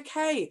not, that's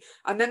okay.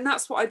 And then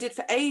that's what I did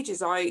for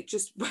ages. I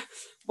just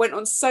went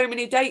on so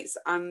many dates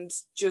and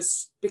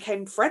just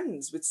became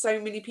friends with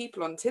so many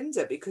people on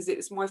Tinder, because it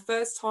was my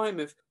first time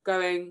of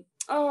going,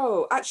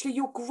 oh, actually,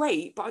 you're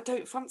great, but I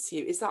don't fancy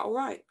you. Is that all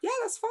right? Yeah,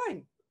 that's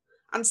fine.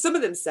 And some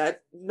of them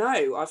said,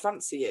 no, I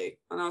fancy you.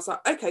 And I was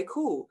like, okay,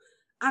 cool.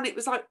 And it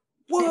was like,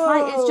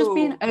 whoa. It's just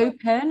being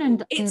open,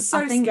 and it's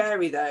so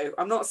scary though.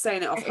 I'm not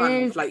saying it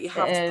offhand. Like, you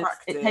have to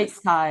practice. It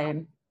takes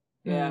time.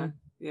 Yeah.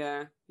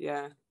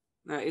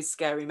 No, it is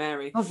scary,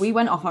 Mary. Oh, we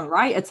went off on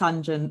a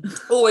tangent.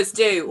 Always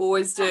do.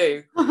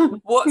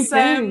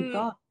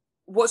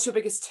 What's your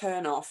biggest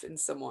turn off in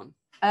someone?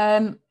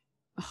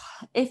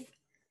 This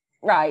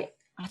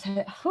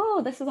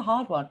is a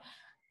hard one.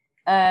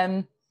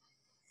 I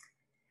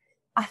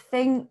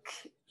think,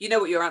 you know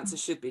what your answer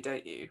should be,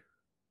 don't you?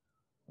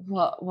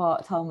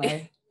 What? Tell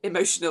me.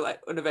 Emotional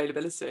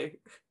unavailability.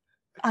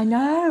 I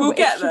know. We'll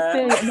get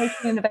there. Emotionally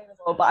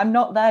unavailable, but I'm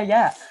not there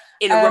yet.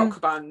 In a rock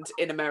band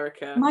in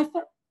America.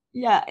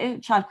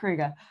 Chad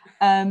Kroeger.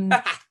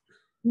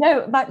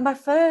 No, my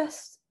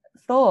first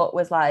thought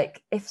was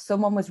like, if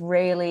someone was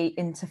really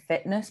into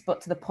fitness,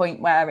 but to the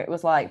point where it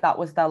was like that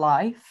was their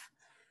life.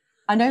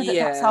 I know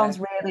that sounds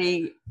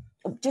really,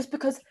 just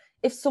because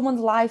if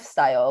someone's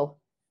lifestyle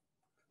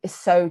is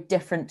so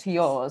different to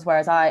yours,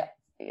 whereas I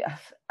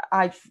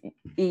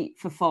eat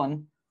for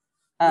fun.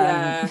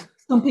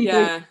 Some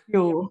people eat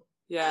fuel.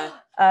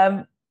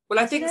 Well,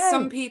 I think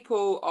some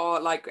people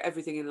are like,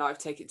 everything in life,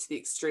 take it to the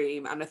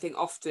extreme. And I think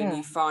often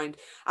you find,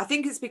 I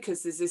think it's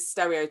because there's this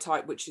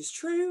stereotype, which is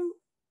true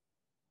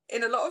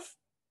in a lot of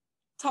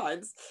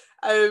times,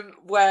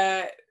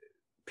 where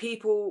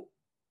people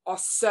are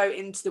so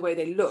into the way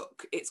they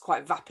look. It's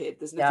quite vapid.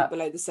 There's nothing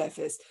below the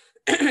surface.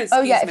 If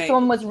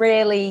someone was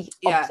really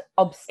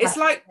obsessed. It's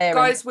like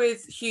guys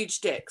with huge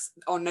dicks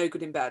are no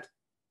good in bed,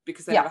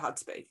 because they never had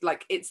to be.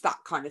 Like, it's that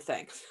kind of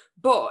thing.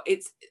 But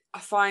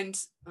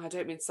I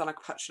don't mean to sound like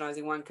a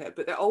patronising wanker,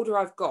 but the older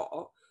I've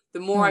got, the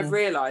more I've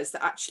realised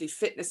that actually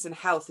fitness and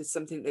health is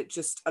something that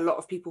just a lot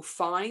of people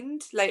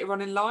find later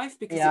on in life,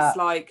 because it's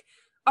like,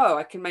 oh,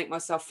 I can make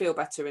myself feel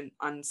better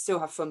and still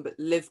have fun, but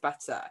live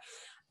better.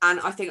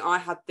 And I think I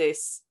had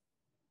this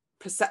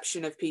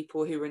perception of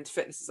people who were into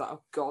fitness is like,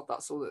 oh God,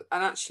 that's all that,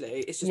 and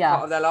actually it's just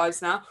part of their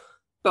lives now.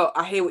 But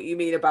I hear what you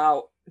mean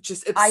about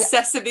just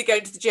obsessively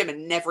going to the gym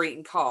and never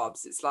eating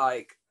carbs. It's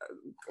like,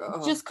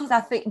 just because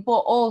I think, but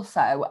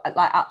also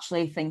like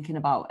actually thinking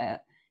about it,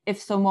 if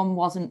someone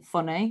wasn't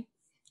funny,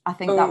 I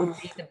think that would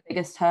be the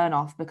biggest turn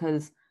off,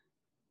 because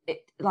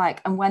it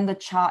like, and when the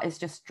chat is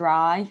just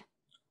dry,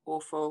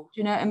 awful.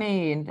 Do you know what I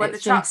mean? When the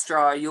chat's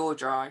dry, you're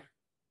dry.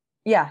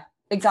 Yeah,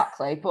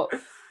 exactly. But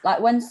like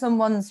when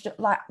someone's just,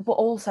 like, but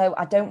also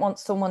I don't want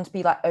someone to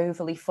be like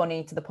overly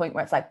funny to the point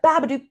where it's like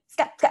babadoo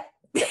scat scat.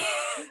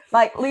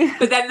 Like,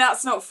 but then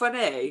that's not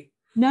funny.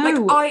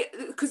 No, like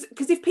because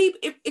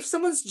if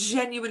someone's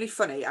genuinely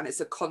funny and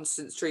it's a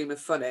constant stream of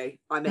funny,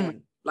 I'm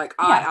in. Like,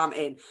 I am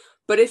in.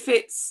 But if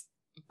it's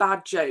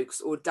bad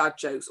jokes or dad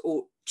jokes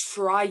or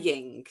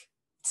trying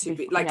to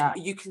be like,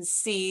 you can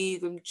see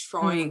them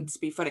trying to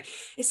be funny.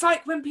 It's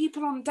like when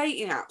people on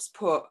dating apps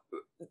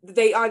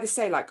they either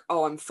say like,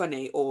 oh, I'm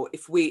funny, or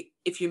if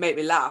you make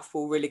me laugh,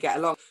 we'll really get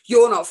along.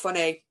 You're not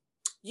funny.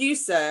 You,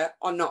 sir,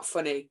 are not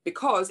funny,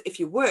 because if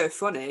you were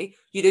funny,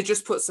 you'd have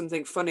just put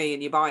something funny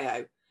in your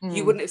bio.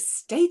 You wouldn't have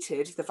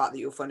stated the fact that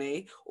you're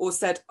funny or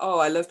said, oh,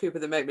 I love people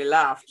that make me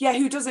laugh. Yeah,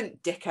 who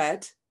doesn't,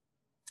 dickhead?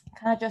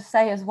 Can I just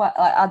say as well,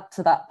 like, add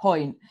to that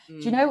point, do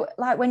you know,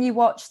 like when you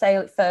watch, say,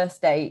 like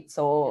First Dates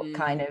or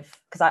kind of,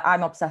 because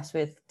I'm obsessed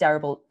with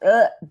terrible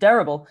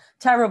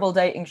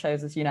dating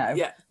shows, as you know.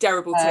 Yeah,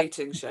 terrible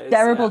dating shows.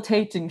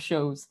 Dating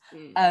shows.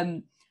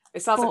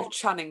 It sounds like a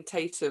Channing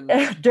Tatum.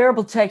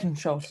 Terrible dating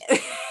shows.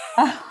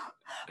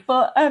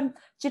 But do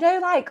you know,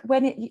 like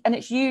when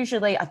it's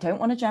usually, I don't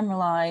want to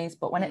generalize,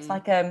 but when it's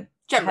like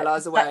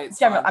generalize away.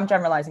 I'm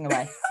generalizing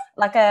away.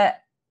 Like a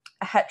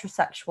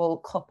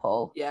heterosexual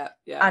couple,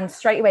 and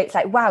straight away it's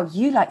like, wow,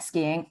 you like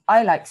skiing,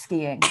 I like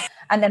skiing,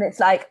 and then it's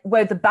like,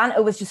 where the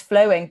banter was just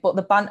flowing, but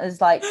the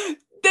banter's like,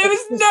 there's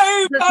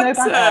no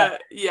banter.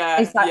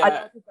 Yeah, it's like, I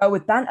don't go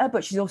with banter,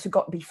 but she's also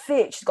got to be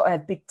fit, she's got to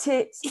have big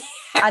tits,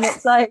 and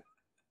it's like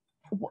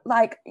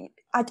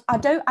I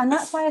don't, and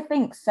that's why I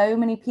think so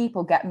many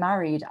people get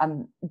married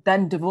and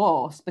then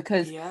divorce,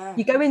 because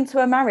you go into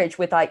a marriage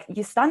with like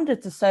your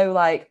standards are so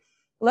like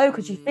low,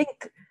 because you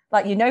think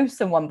like you know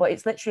someone, but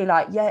it's literally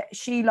like,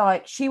 she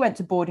went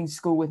to boarding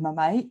school with my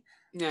mate.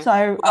 Yeah.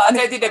 So I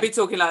don't think they'd be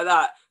talking like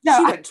that. No,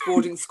 she went to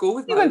boarding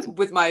school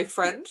with my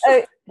friend.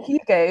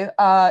 Hugo,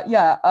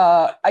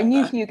 I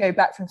knew Hugo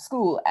back from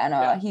school, and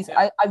I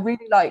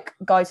really like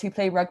guys who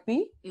play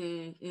rugby.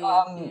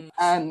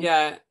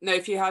 Yeah, no,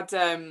 if you had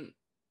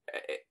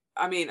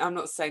I mean, I'm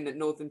not saying that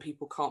northern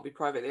people can't be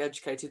privately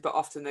educated, but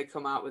often they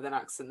come out with an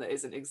accent that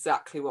isn't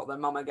exactly what their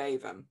mama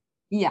gave them.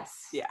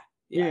 Yes. Yeah.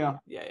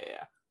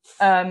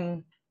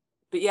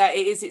 But yeah,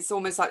 it's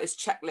almost like this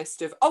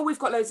checklist of, oh, we've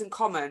got loads in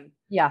common.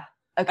 Yeah.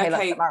 Okay,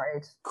 let's get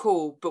married.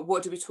 Cool. But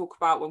what do we talk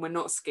about when we're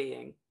not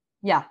skiing?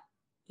 Yeah.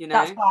 You know?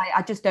 That's why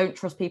I just don't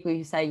trust people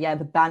who say,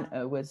 the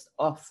banter was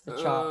off the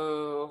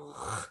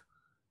chart.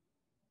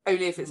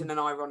 Only if it's in an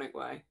ironic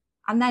way.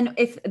 And then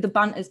if the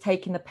banter's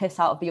taking the piss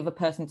out of the other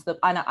person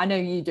I know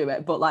you do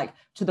it, but like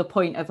to the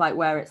point of like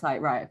where it's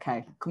like, right,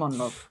 okay, come on,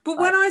 love. But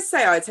when I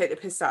say I take the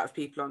piss out of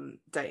people on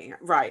dating,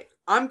 right,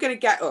 I'm going to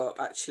get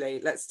up,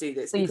 actually. Let's do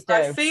this. Please do.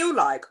 I feel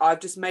like I've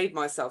just made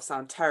myself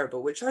sound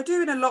terrible, which I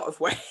do in a lot of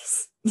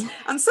ways.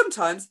 And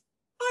sometimes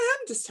I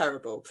am just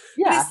terrible.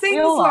 Yeah, but it's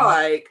things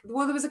like,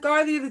 well, there was a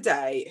guy the other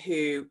day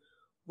who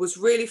was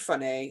really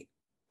funny.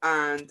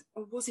 And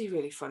was he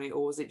really funny,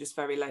 or was it just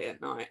very late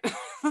at night?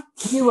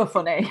 You were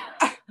funny.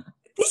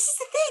 This is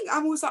the thing.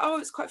 I'm always like, oh,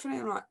 it's quite funny.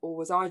 I'm like, or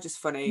was I just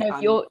funny?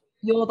 No,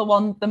 you're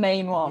the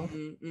main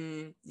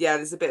one. Yeah,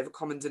 there's a bit of a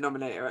common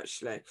denominator,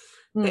 actually.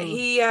 But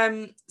he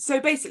so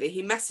basically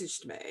he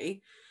messaged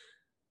me,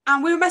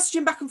 and we were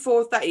messaging back and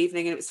forth that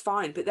evening, and it was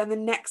fine. But then the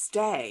next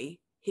day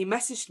he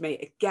messaged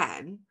me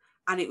again,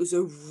 and it was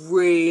a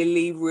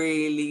really,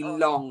 really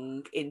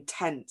long,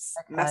 intense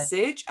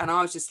message. And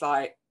I was just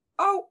like,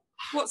 oh,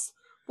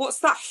 what's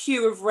that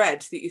hue of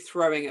red that you're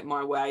throwing at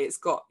my way?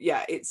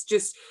 It's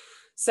just.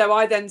 So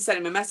I then sent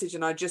him a message,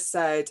 and I just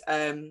said,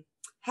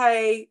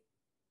 hey,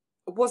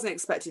 I wasn't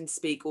expecting to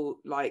speak all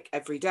like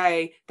every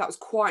day. That was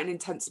quite an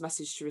intense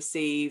message to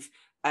receive.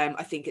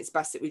 I think it's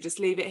best that we just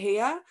leave it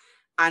here.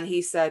 And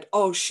he said,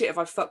 oh shit, have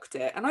I fucked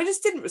it? And I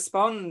just didn't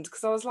respond,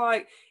 because I was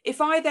like,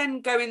 if I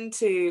then go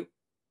into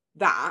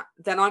that,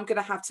 then I'm going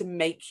to have to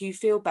make you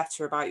feel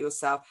better about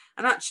yourself.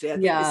 And actually, I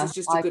think this is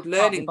just a good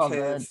learning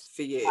curve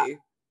for you.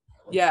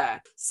 Yeah.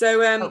 So,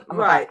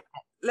 right,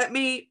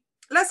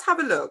 let's have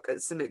a look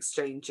at some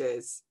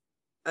exchanges.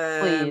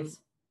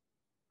 Please.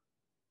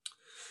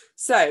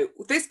 So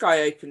this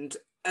guy opened,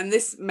 and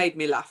this made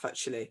me laugh,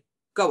 actually.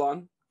 Go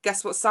on.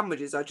 Guess what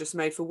sandwiches I just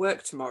made for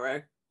work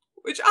tomorrow?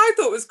 which I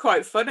thought was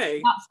quite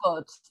funny. That's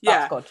good.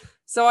 Yeah. That's good.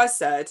 So I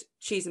said,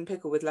 cheese and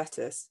pickle with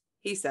lettuce.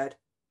 He said,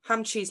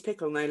 ham, cheese,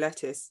 pickle, no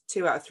lettuce.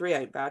 2 out of 3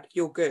 ain't bad.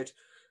 You're good.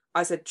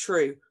 I said,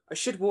 true. I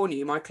should warn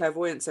you, my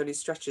clairvoyance only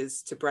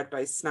stretches to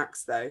bread-based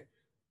snacks, though.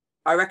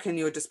 I reckon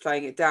you're just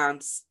playing it down.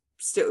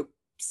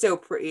 Still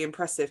pretty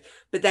impressive.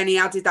 But then he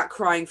added that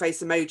crying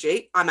face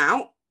emoji. I'm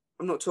out.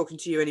 I'm not talking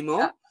to you anymore.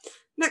 Yeah.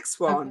 Next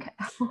one.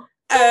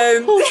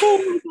 Okay.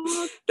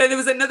 Then there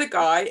was another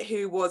guy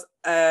who was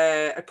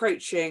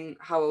approaching,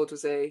 how old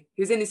was he?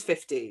 He was in his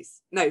 50s.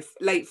 No,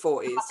 late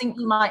 40s. I think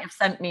you might have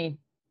sent me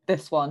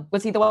this one.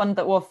 Was he the one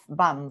that wore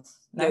Vans?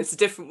 No, it's a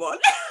different one.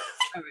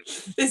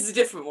 This is a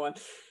different one.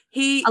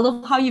 I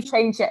love how you've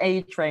changed your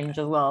age range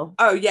as well.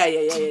 Oh yeah.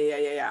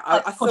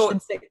 Like I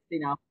thought 60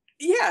 now.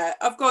 Yeah,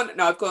 I've gone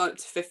up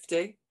to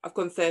 50. I've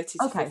gone 30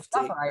 to 50.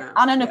 That's right. Now.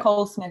 And a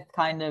Nicole Smith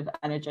kind of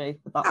energy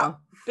with that one.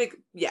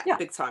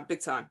 Big time.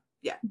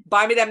 Yeah.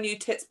 Buy me them new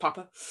tits,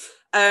 Papa.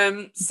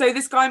 So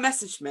this guy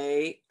messaged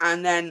me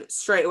and then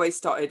straight away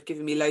started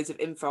giving me loads of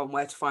info on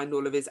where to find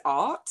all of his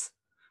art.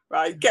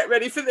 Right, get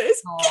ready for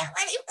this. Get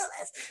ready for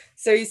this.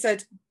 So he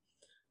said,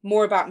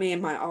 more about me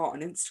and my art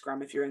on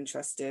Instagram if you're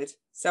interested.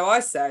 So I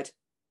said,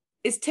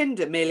 is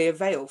Tinder merely a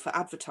veil for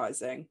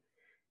advertising?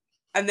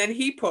 And then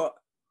he put,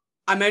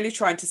 I'm only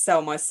trying to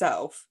sell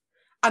myself.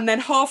 And then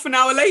half an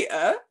hour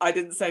later, I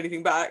didn't say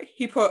anything back.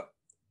 He put,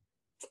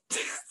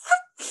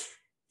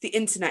 the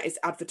internet is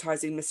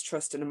advertising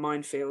mistrust and a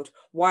minefield.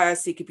 Why I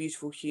seek a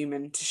beautiful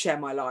human to share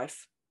my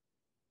life.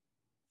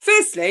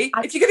 Firstly,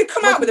 if you're going to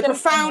come out with a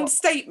profound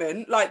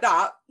statement like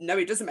that, no,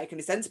 it doesn't make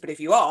any sense, but if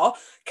you are, can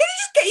you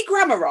just get your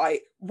grammar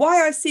right?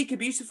 Why I seek a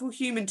beautiful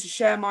human to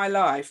share my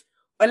life.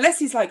 Unless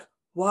he's like,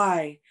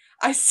 why?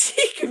 I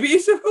seek a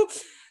beautiful...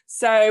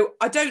 So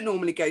I don't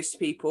normally ghost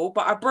people,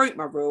 but I broke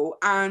my rule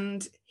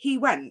and he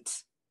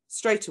went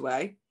straight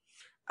away.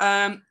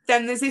 Then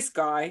there's this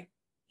guy,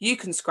 you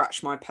can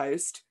scratch my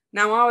post.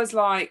 Now I was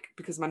like,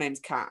 because my name's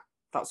Kat,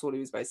 that's all he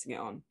was basing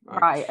it on.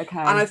 Right, okay.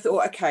 And I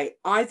thought, okay,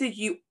 either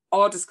you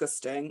are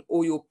disgusting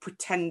or you'll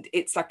pretend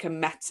it's like a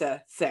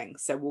meta thing.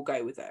 So we'll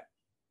go with it.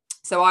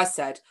 So I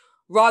said,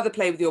 rather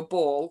play with your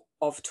ball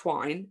of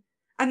twine.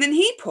 And then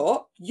he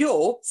put,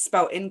 you're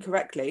spelt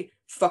incorrectly,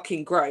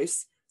 fucking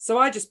gross. So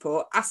I just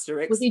put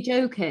asterisk. Was he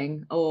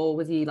joking or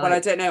was he like... Well, I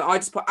don't know. I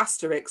just put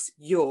asterisk,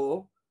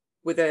 you're,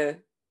 with a...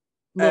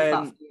 Love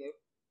that for you.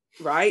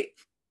 Right?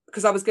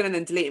 Because I was going to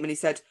then delete him and he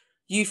said,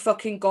 you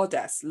fucking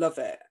goddess, love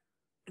it.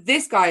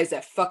 This guy is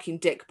a fucking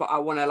dick, but I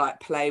want to like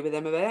play with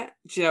him a bit.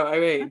 Do you know what I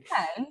mean?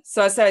 Okay.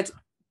 So I said,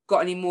 got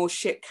any more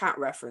shit cat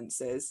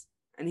references?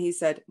 And he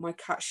said, my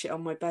cat shit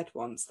on my bed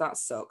once. That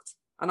sucked.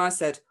 And I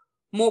said,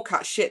 more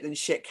cat shit than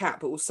shit cat,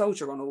 but we'll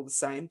soldier on all the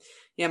same.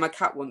 Yeah, my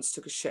cat once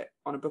took a shit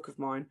on a book of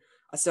mine.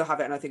 I still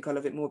have it and I think I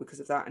love it more because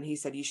of that. And he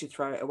said, you should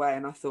throw it away.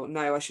 And I thought,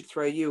 no, I should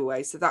throw you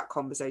away. So that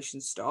conversation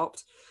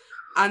stopped.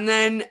 And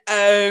then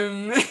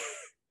there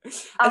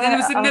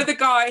was another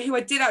guy who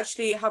I did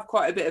actually have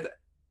quite a bit of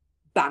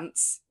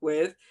bants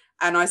with.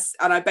 And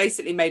I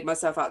basically made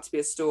myself out to be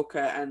a stalker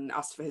and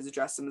asked for his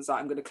address and was like,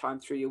 I'm going to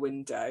climb through your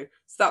window.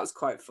 So that was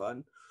quite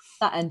fun.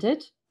 That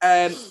ended.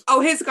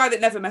 Here's a guy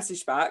that never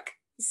messaged back.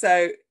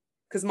 So,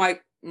 because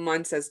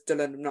mine says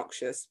dull and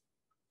obnoxious.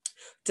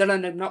 Dull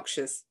and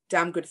obnoxious.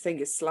 Damn good thing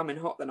is slamming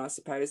hot then, I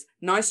suppose.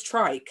 Nice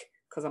trike,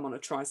 because I'm on a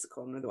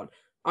tricycle, another one.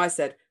 I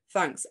said,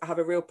 thanks. I have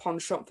a real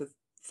penchant for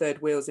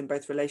third wheels in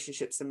both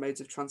relationships and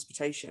modes of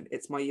transportation.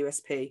 It's my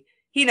USP.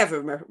 He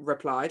never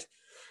replied.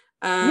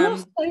 You're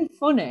so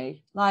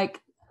funny.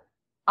 Like,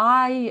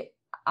 I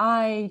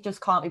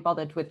just can't be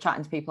bothered with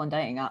chatting to people on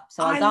dating apps.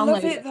 So I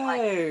downloaded it though.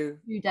 Like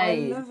 2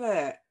 days. I love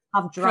it.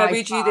 Can I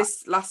read you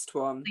this last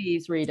one?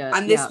 Please read it.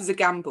 And this was a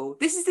gamble.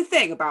 This is the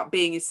thing about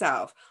being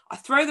yourself. I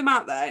throw them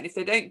out there, and if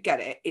they don't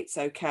get it, it's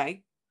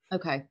okay.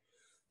 Okay.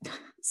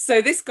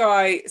 So this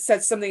guy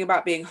said something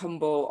about being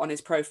humble on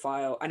his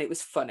profile, and it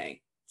was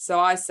funny. So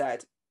I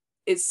said,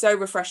 it's so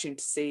refreshing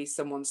to see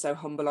someone so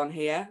humble on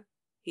here.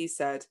 He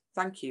said,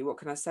 thank you. What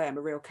can I say? I'm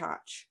a real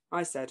catch.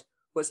 I said,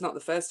 well, it's not the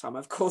first time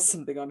I've caused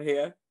something on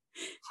here.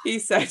 He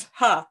said,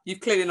 you've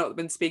clearly not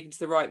been speaking to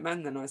the right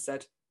men then. I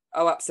said,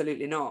 oh,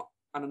 absolutely not.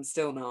 And I'm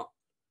still not.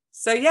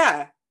 So,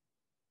 yeah.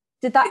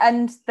 Did that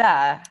end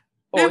there?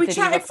 No, we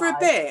chatted for a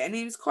bit and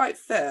he was quite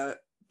fit.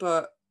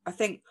 But I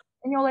think...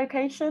 In your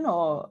location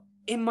or...?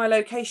 In my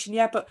location,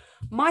 yeah. But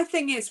my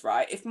thing is,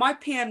 right, if my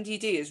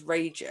PMDD is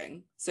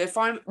raging, so if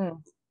I'm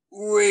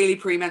really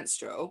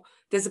premenstrual,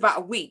 there's about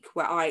a week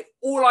where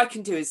all I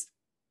can do is...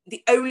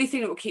 The only thing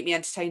that will keep me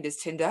entertained is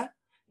Tinder.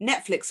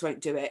 Netflix won't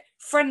do it.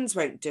 Friends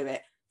won't do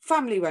it.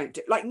 Family won't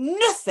do it. Like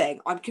nothing.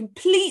 I'm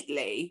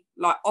completely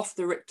like off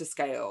the Richter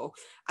scale.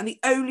 And the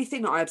only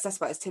thing that I obsess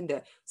about is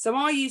Tinder. So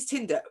I use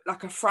Tinder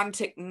like a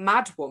frantic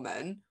mad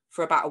woman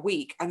for about a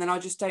week. And then I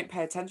just don't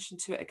pay attention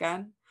to it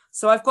again.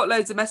 So I've got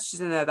loads of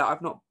messages in there that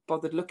I've not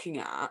bothered looking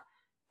at.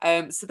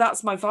 So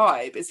that's my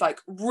vibe. It's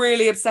like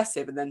really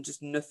obsessive and then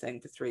just nothing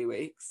for 3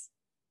 weeks.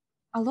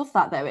 I love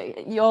that though.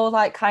 You're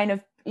like kind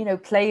of,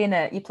 playing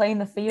it. You're playing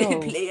the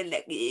field. Playing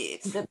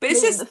it. But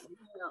it's just...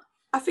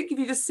 I think if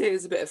you just see it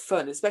as a bit of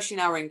fun, especially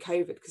now we're in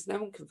COVID, because no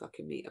one can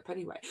fucking meet up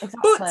anyway. Exactly.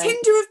 But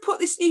Tinder have put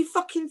this new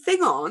fucking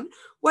thing on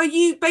where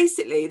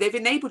they've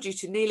enabled you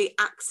to nearly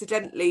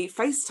accidentally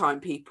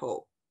FaceTime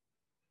people.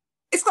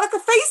 It's got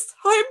like a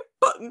FaceTime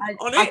button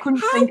on it. I couldn't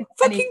think of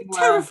fucking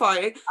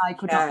terrifying. I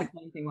could not think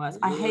of anything worse.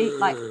 I hate,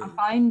 like, I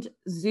find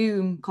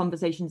Zoom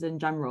conversations in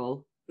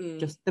general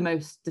just the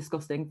most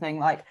disgusting thing.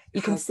 Like,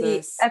 you can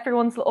see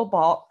everyone's little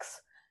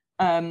box,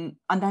 and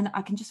then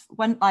I can just,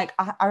 when, like,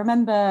 I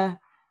remember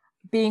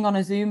being on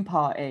a Zoom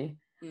party,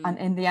 and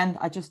in the end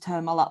I just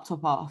turned my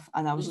laptop off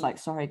and I was like,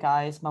 sorry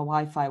guys, my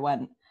Wi-Fi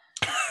went.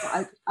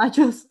 I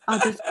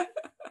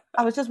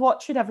was just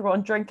watching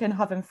everyone drinking,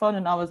 having fun,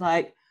 and I was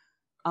like,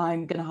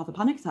 I'm gonna have a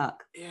panic attack.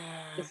 Yeah,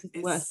 this is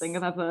the worst thing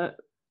I've ever.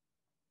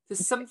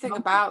 There's something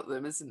about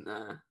them, isn't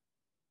there?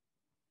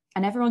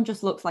 And everyone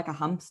just looks like a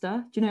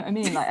hamster. Do you know what I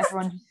mean? Like,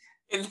 everyone just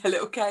in their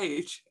little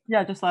cage.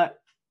 Yeah, just like.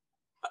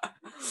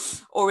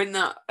 Or in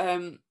that,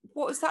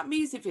 what was that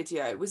music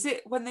video? Was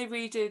it when they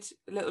redid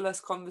Little Less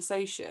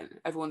Conversation?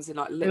 Everyone's in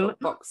like little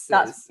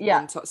boxes,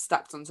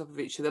 stacked on top of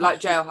each other, like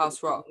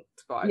Jailhouse Rock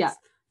vibes.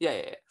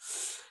 Yeah.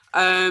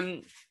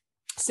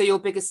 So your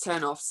biggest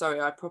turn off? Sorry,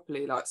 I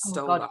properly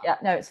stole that. Yeah,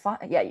 no, it's fine.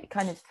 Yeah, you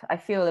kind of. I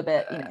feel a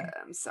bit.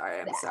 I'm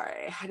sorry. I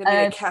didn't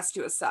mean to cast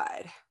you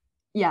aside.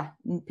 Yeah,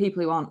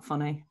 people who aren't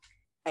funny.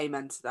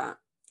 Amen to that.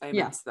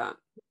 To that.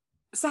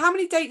 So, how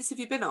many dates have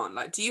you been on?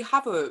 Like, do you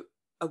have a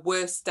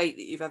worst date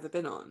that you've ever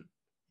been on?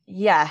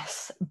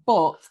 Yes,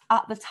 but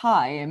at the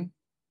time,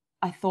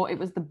 I thought it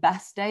was the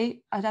best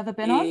date I'd ever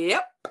been on.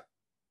 Yep.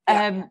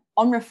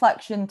 On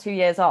reflection, 2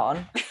 years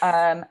on,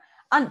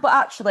 but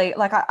actually,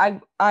 like,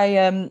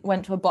 I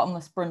went to a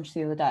bottomless brunch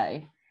the other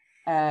day,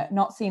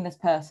 not seen this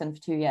person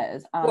for 2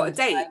 years. What a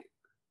date!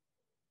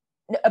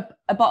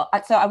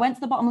 So I went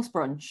to the bottomless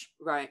brunch.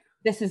 Right.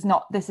 This is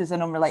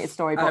an unrelated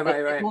story, but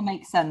it will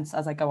make sense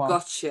as I go on.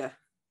 Gotcha.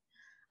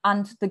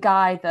 And the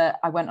guy that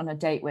I went on a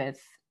date with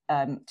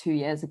 2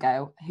 years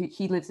ago,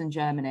 he lives in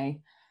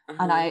Germany,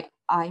 and I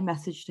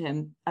messaged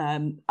him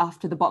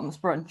after the bottomless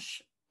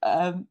brunch,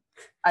 and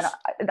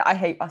I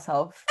hate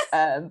myself,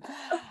 and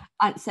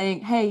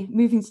saying, hey,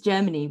 moving to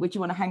Germany, would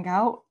you want to hang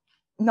out?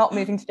 Not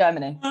moving to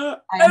Germany.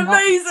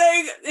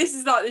 Amazing. This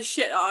is like the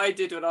shit that I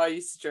did when I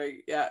used to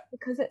drink. Yeah.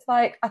 Because it's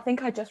like, I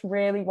think I just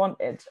really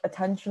wanted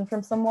attention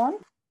from someone.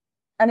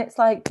 And it's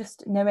like,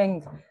 just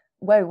knowing,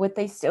 whoa, would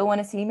they still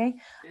want to see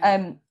me?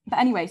 Yeah. But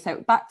anyway,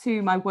 so back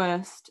to my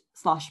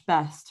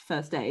worst/best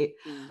first date.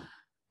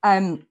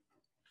 So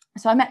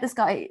I met this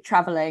guy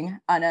traveling,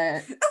 and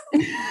I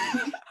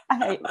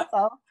hate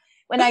myself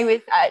when I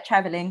was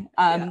traveling.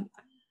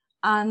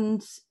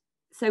 And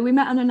so we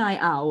met on a night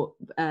out,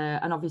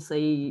 and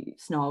obviously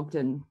snogged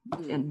and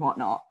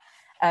whatnot.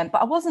 But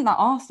I wasn't that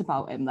arsed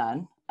about him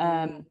then.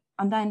 And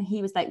then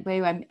he was like,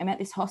 "Boo, I'm at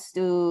this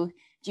hostel. Do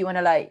you want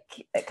to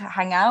like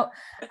hang out?"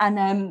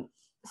 And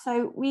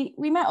so we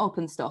met up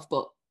and stuff.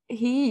 But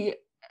he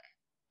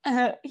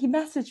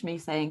messaged me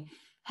saying,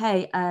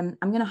 "Hey, I'm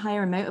going to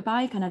hire a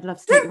motorbike, and I'd love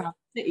to take you around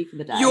the city for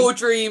the day." Your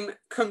dream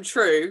come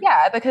true.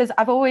 Yeah, because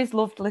I've always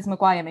loved Liz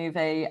McGuire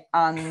movie,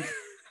 and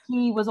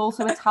he was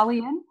also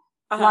Italian.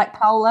 Like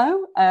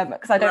Paolo,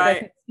 because I don't know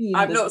if you've seen.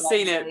 I've not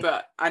seen it,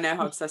 but I know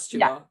how obsessed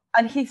you are.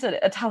 And he's an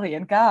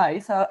Italian guy,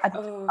 so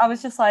I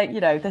was just like,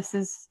 this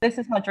is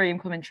my dream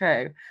coming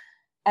true.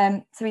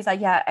 So he's like,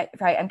 yeah,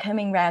 right, I'm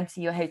coming round to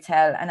your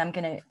hotel, and I'm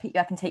gonna pick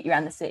you up and take you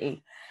around the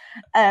city.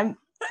 And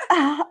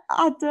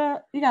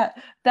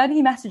then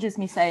he messages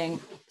me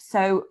saying,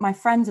 so my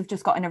friends have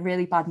just got in a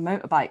really bad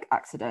motorbike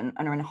accident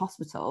and are in a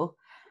hospital.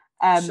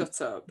 Shut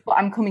up. But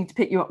I'm coming to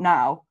pick you up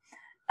now.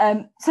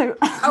 So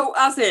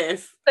as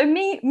if. So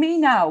me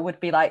now would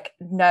be like,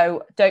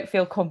 no, don't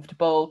feel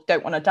comfortable,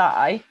 don't want to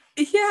die.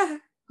 Yeah.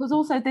 Because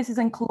also this is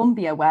in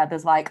Colombia where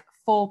there's like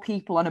 4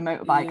 people on a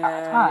motorbike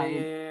at a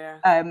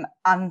time.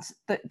 And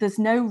there's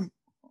no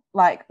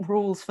like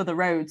rules for the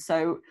road.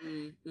 So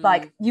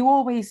like you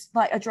always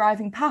like are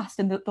driving past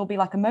and there'll be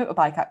like a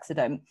motorbike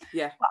accident.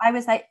 Yeah. But I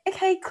was like,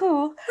 okay,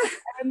 cool.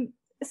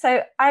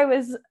 So I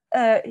was,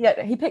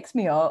 he picks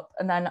me up,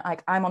 and then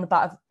like I'm on the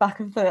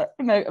back of the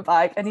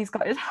motorbike, and he's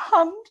got his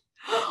hand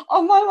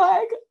on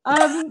my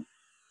leg.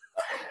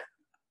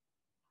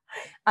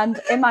 And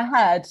in my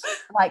head,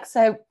 like,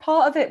 so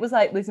part of it was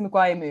like Lizzie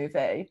McGuire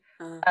movie,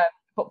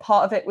 but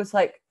part of it was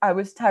like I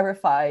was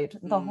terrified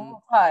the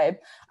whole time.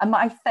 And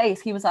my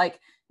face, he was like,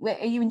 "Wait,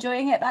 are you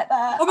enjoying it like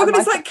that?" Oh my god,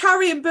 it's like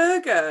Carrie and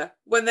Berger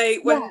when they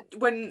go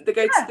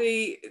to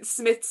the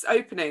Smiths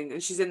opening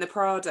and she's in the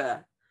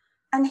Prada.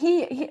 And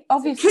he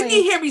obviously... Couldn't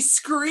you hear me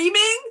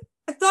screaming?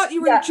 I thought you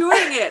were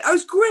enjoying it. I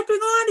was gripping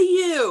onto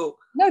you.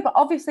 No, but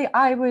obviously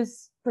I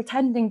was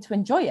pretending to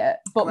enjoy it.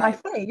 But my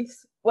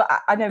face... Well,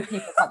 I know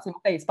people can't see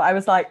my face, but I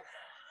was like...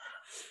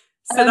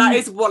 So that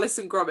is Wallace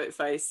and Gromit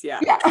face, yeah.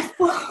 Yeah.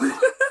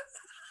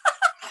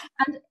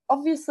 And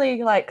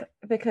obviously, like,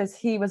 because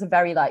he was a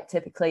very, like,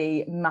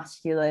 typically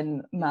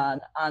masculine man,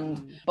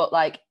 but,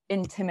 like,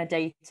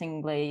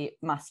 intimidatingly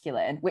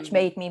masculine, which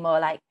made me more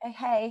like, oh,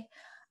 hey...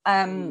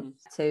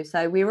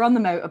 So we were on the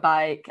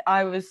motorbike.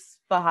 I was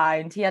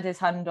behind. He had his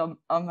hand on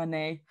my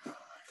knee.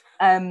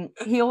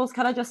 He always,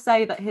 can I just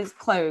say that his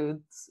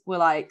clothes were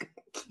like,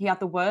 he had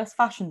the worst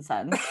fashion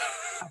sense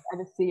I've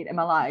ever seen in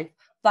my life.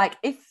 Like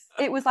if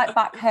it was like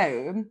back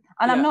home,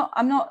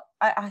 and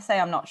I say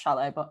I'm not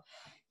shallow, but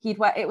he'd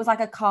wear, it was like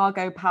a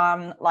cargo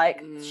pant,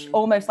 like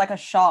almost like a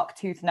shark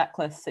tooth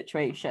necklace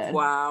situation.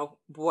 Wow.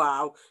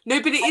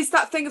 No, but it is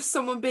that thing of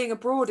someone being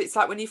abroad. It's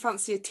like when you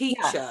fancy a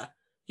teacher,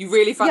 you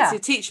really fancy a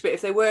teacher, but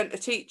if they weren't a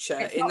teacher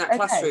in that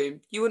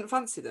classroom, you wouldn't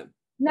fancy them.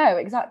 No,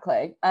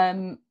 exactly.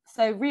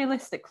 So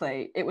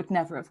realistically, it would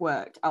never have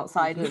worked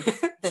outside of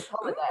this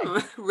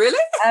holiday. Really?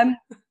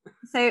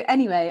 So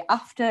anyway,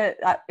 after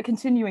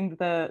continuing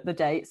the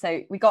date,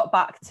 so we got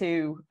back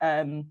to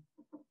the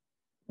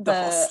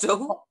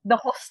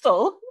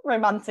hostel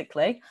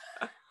romantically,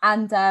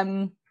 and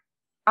then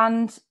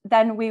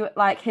we were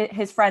like,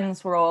 his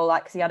friends were all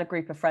like, because he had a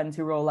group of friends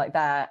who were all like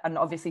there, and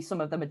obviously some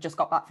of them had just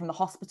got back from the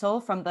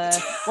hospital from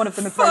one of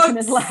them had broken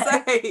his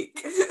leg.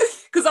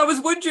 Because I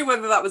was wondering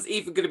whether that was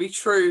even going to be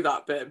true,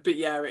 that bit, but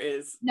yeah, it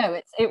is. No,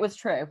 it was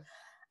true.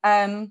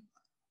 And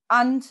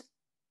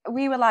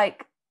we were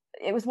like,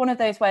 it was one of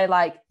those where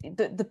like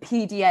the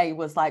PDA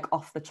was like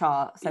off the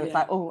chart. So it's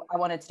like, oh, I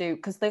wanted to do,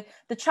 because the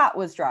chat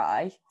was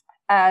dry.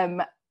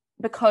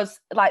 Because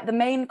like the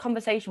main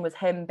conversation was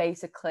him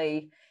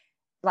basically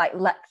like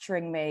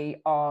lecturing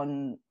me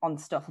on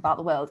stuff about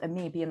the world, and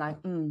me being like,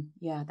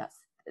 yeah, that's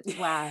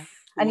wow.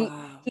 And he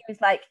was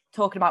like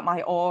talking about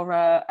my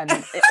aura, and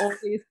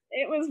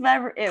it was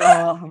very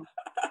and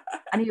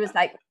he was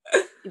like,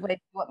 you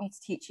want me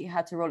to teach you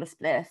how to roll a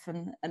spliff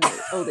and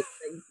all these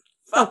things.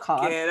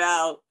 Fucking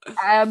hell.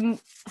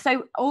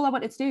 So all I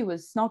wanted to do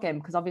was snog him,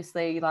 because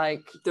obviously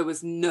like there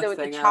was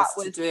nothing the chat else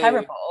was to do.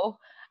 Terrible.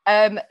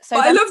 So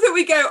I love that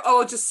we go,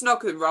 oh, just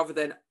snog them, rather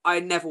than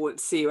I never want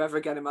to see you ever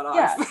again in my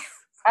life.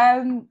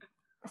 Yeah.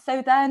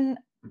 So then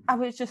I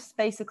was just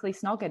basically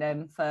snogging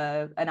him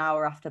for an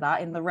hour after that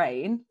in the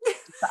rain.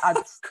 Of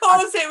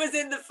course it was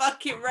in the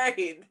fucking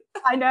rain.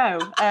 I know.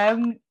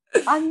 And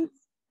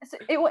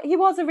he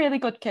was a really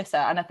good kisser,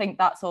 and I think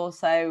that's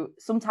also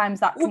sometimes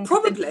that can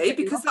probably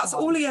because that's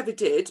all he ever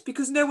did,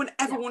 because no one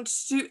ever wanted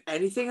to do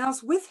anything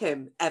else with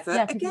him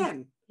ever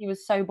again. He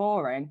was so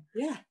boring.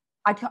 Yeah.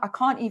 I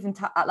can't even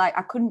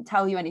I couldn't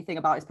tell you anything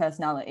about his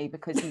personality,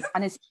 because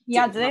he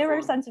had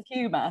zero sense of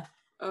humor.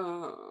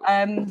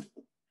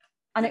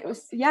 And it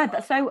was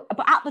so,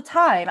 but at the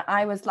time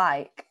I was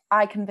like,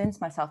 I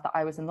convinced myself that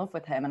I was in love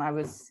with him and I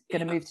was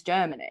going to move to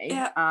Germany.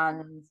 Yeah.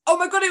 And oh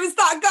my god, it was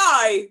that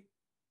guy.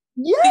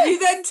 Yes. That you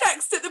then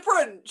text at the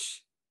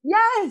brunch.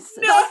 Yes.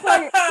 No. That's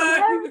why it's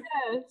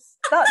hilarious.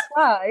 That's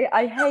why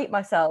I hate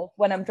myself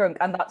when I'm drunk,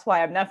 and that's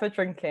why I'm never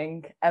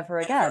drinking ever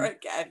again.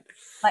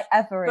 Like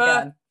ever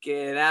again.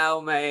 Fucking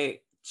hell,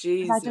 mate.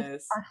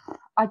 Jesus.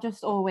 I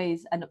just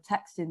always end up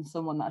texting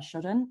someone that I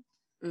shouldn't.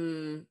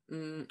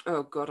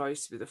 Oh god, I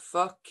used to be the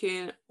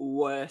fucking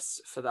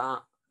worst for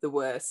that. The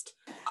worst.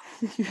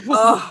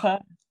 Oh,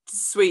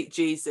 sweet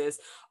Jesus.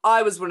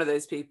 I was one of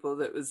those people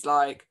that was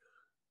like,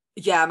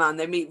 yeah, man,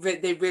 they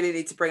really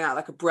need to bring out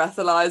like a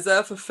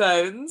breathalyzer for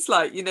phones.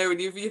 Like, you know, when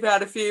you've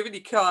had a few and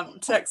you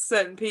can't text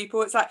certain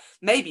people, it's like,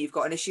 maybe you've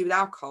got an issue with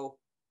alcohol.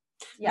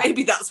 Yeah.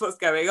 Maybe that's what's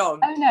going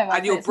on. Oh no,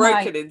 and you're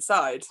broken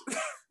inside.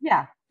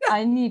 Yeah.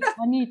 I need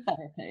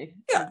therapy.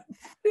 Yeah.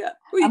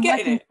 Well, you're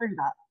getting it through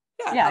that.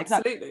 Yeah,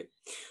 absolutely.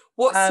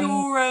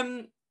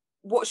 Exactly.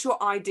 What's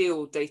your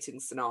ideal dating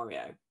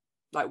scenario?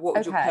 Like, what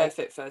would your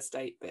perfect first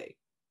date be?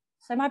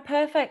 So my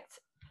perfect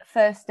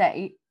first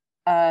date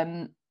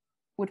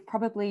would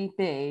probably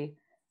be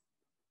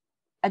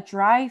a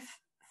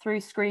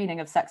drive-through screening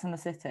of Sex and the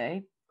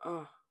City.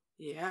 Oh,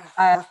 yeah.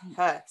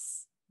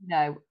 Yes.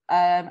 No.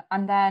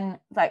 And then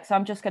so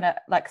I'm just gonna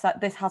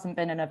this hasn't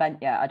been an event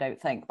yet, I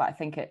don't think, but I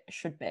think it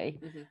should be.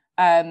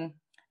 Mm-hmm.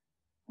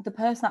 The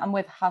person that I'm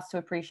with has to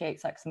appreciate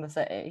Sex and the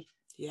City.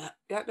 Yeah.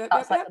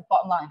 That's the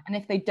bottom line. And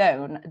if they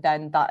don't,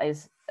 then that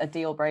is a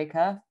deal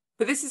breaker.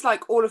 But this is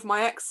like all of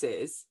my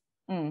exes.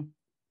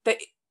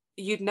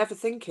 You'd never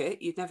think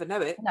it. You'd never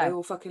know it. No. They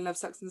all fucking love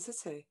Sex and the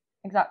City.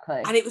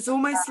 Exactly. And it was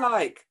almost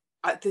like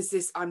there's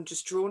this. I'm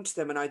just drawn to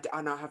them, and I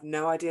have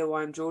no idea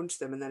why I'm drawn to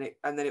them, and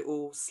then it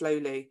all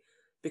slowly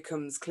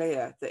becomes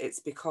clear that it's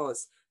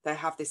because they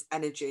have this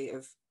energy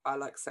of I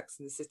like Sex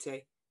and the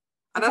City.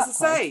 And exactly.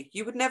 As I say,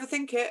 you would never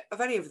think it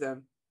of any of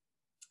them.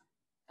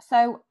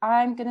 So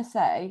I'm going to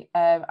say,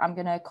 I'm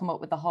going to come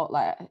up with the whole,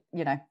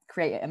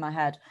 create it in my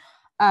head.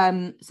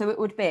 So it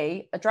would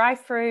be a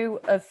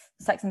drive-through of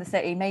Sex and the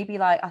City, maybe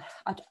I'm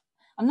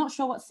not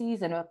sure what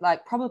season,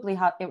 probably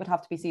it would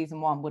have to be season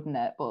 1, wouldn't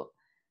it? But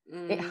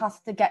it has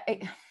to get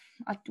it.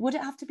 Would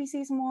it have to be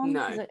season 1?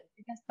 No. Because it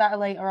gets better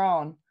later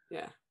on.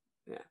 Yeah.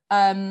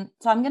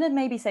 So I'm gonna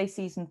maybe say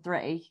season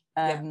 3.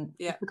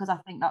 Yeah. Because I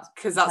think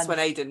that's when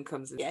Aidan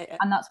comes in. Yeah.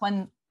 And that's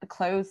when the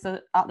clothes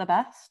are at the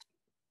best.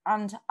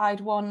 And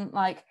I'd want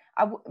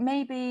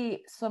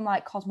maybe some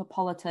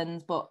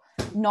cosmopolitans, but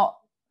not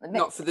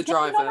for the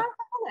driver.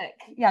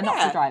 Yeah,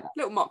 not the driver.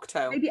 Little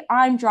mocktail. Maybe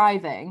I'm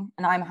driving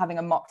and I'm having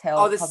a mocktail.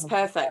 Oh, this is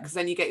perfect, because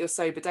then you get your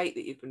sober date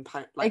that you've been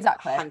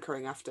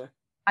hankering after.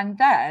 And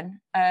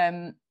then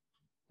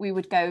we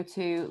would go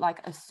to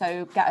like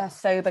get a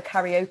sober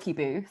karaoke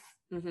booth,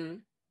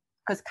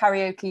 because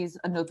karaoke is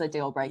another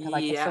deal breaker.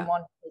 Like if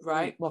someone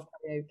love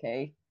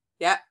karaoke,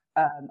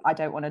 I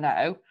don't want to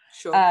know.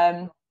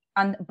 Sure.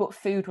 But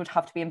food would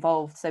have to be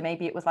involved, so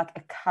maybe it was like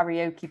a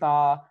karaoke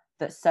bar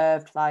that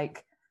served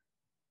like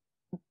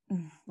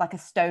a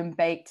stone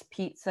baked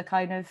pizza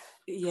kind of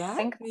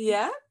thing.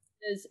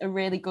 There's a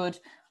really good,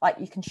 like,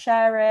 you can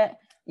share it,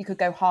 you could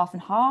go half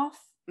and half,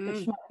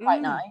 which might be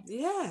quite nice.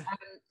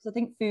 So I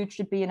think food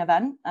should be an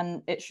event,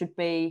 and it should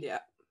be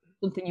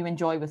something you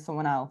enjoy with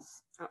someone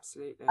else.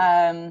 Absolutely.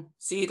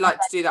 So you'd like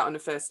to do that on a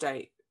first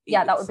date?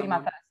 That would be my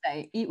first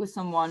date. Eat with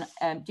someone,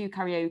 do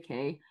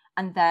karaoke,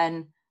 and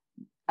then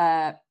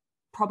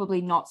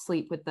probably not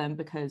sleep with them,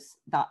 because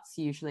that's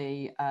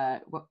usually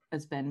what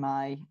has been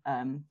my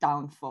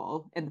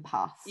downfall in the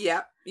past.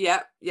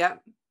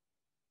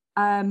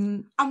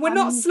 And we're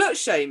not slut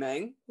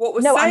shaming. What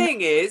we're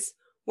saying is,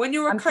 when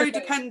you're a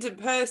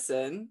codependent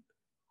person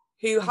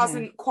who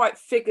hasn't quite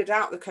figured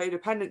out the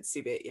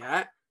codependency bit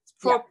yet, it's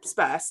probably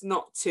best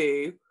not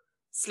to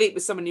sleep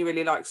with someone you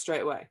really like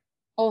straight away.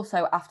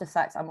 Also, after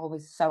sex, I'm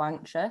always so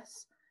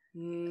anxious.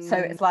 So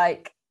it's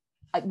like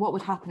what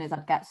would happen is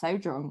I'd get so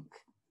drunk,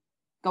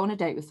 go on a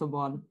date with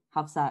someone,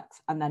 have sex,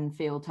 and then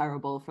feel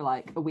terrible for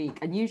like a week.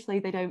 And usually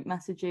they don't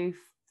message you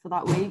for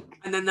that week.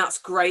 And then that's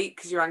great,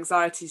 because your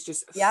anxiety is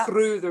just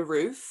through the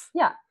roof.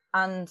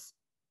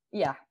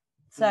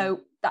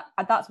 So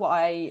that's what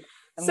I...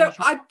 So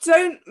I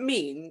don't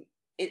mean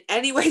in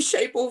any way,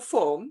 shape or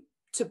form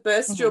to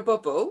burst your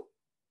bubble.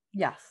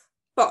 Yes.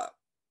 But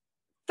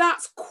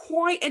that's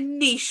quite a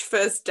niche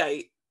first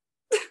date.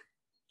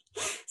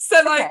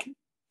 So like,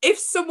 if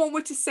someone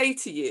were to say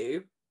to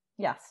you,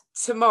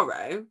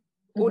 tomorrow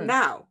or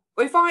now,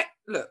 or if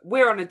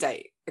we're on a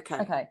date,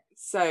 okay.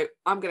 So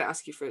I'm going to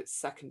ask you for a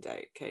second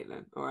date,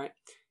 Caitlin. All right,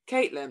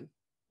 Caitlin.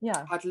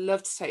 Yeah. I'd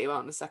love to take you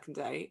out on a second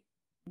date.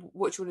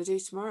 What do you want to do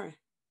tomorrow?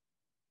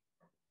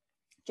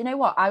 Do you know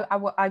what? I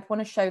want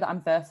to show that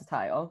I'm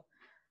versatile.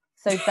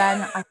 So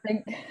then I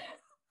think...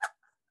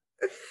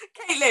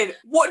 Caitlin,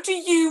 what do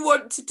you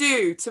want to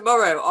do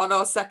tomorrow on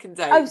our second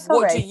date? Oh, sorry.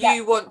 What do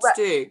you want to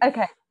do?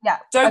 Okay, yeah.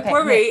 Don't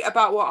worry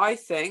about what I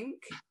think.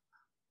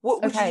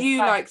 What would you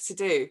like to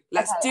do?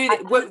 Let's do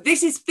it.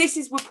 This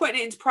is we're putting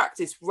it into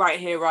practice right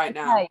here, right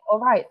now. Okay, all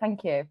right,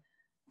 thank you.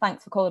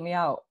 Thanks for calling me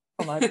out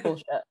on my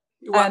bullshit.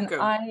 You're welcome.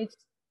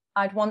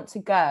 I'd want to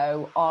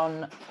go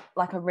on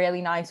like a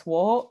really nice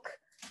walk,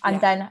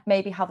 and then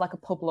maybe have like a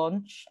pub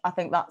lunch. I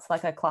think that's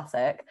like a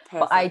classic. Perfect.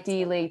 But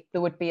ideally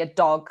there would be a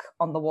dog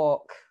on the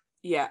walk.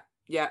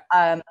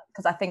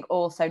 Because I think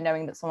also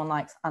knowing that someone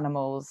likes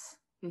animals,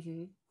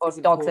 or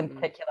dogs in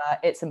particular,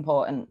 it's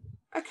important.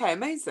 Okay,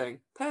 amazing.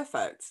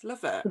 Perfect.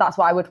 Love it. So that's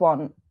what I would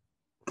want.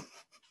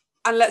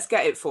 And let's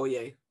get it for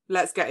you.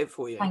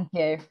 Thank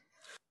you.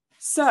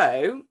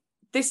 So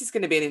this is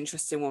going to be an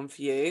interesting one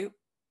for you.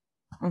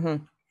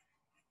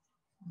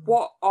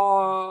 What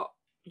are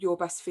your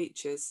best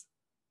features?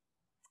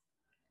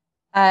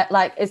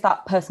 Like, is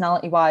that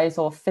personality wise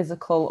or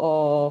physical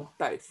or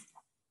both?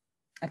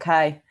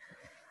 Okay.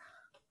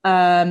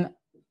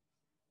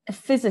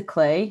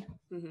 Physically,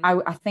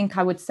 I think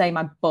I would say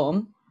my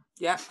bum.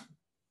 Yeah.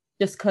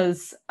 Just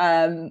because,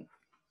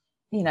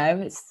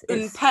 it's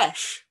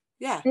pesh.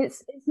 Yeah.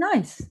 It's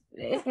nice.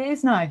 It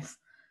is nice.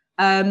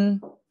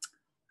 And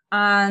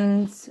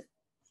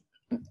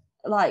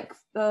like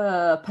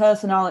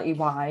personality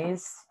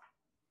wise,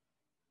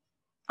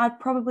 I'd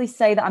probably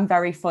say that I'm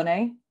very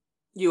funny.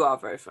 You are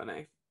very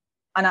funny.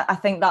 And I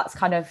think that's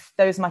kind of,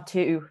 those are my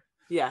two.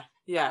 Yeah.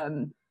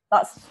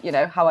 That's,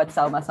 how I'd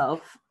sell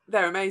myself.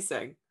 They're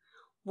amazing.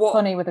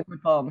 Funny with a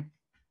good bum.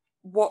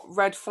 What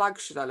red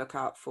flags should I look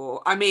out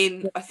for? I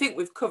mean, I think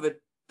we've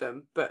covered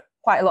them, but...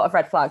 Quite a lot of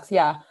red flags,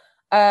 yeah.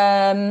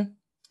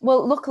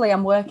 Well, luckily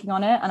I'm working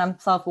on it and I'm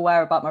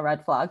self-aware about my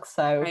red flags,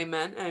 so...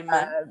 Amen.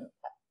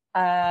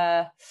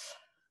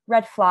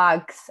 Red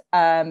flags,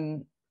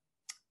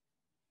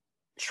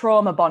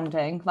 trauma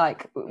bonding,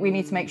 like, we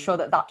need to make sure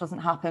that doesn't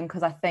happen,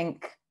 because I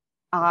think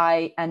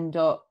I end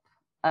up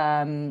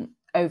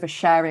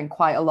oversharing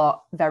quite a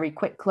lot very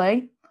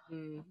quickly.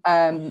 But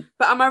am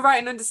I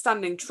right in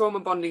understanding trauma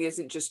bonding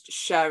isn't just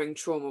sharing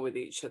trauma with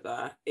each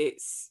other?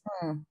 It's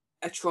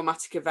a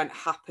traumatic event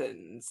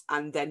happens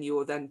and then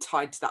you're then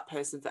tied to that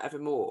person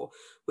forevermore,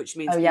 which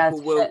means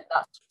people will...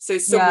 So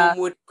someone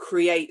would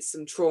create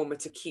some trauma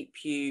to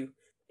keep you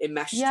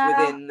enmeshed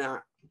within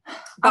that.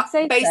 But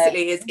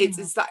basically, it's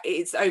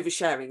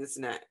oversharing,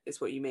 isn't it?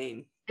 Is what you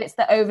mean? It's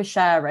the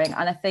oversharing,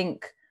 and I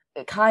think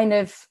it kind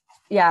of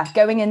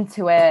going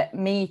into it,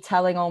 me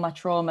telling all my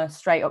trauma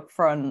straight up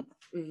front.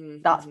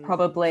 That's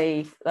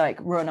probably like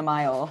run a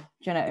mile.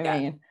 Do you know what I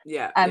mean?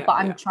 But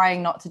I'm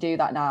trying not to do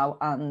that now,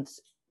 and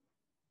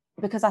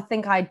because I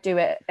think I do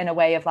it in a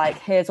way of like,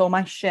 here's all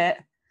my shit.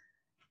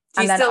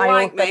 Do you still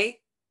like me?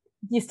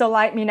 You still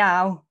like me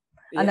now?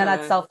 And then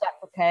I'd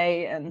self-deprecate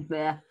okay, and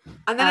yeah.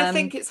 And then I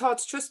think it's hard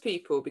to trust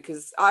people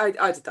because I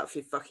did that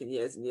for fucking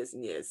years and years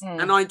and years.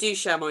 And I do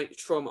share my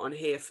trauma on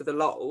here for the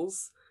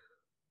lols,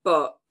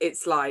 but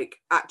it's like,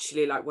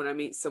 actually, like when I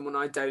meet someone,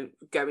 I don't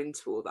go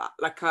into all that.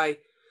 Like I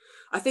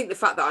think the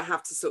fact that I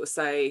have to sort of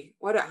say,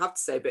 well, I don't have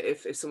to say, but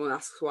if someone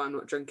asks why I'm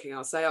not drinking,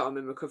 I'll say, oh, I'm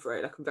in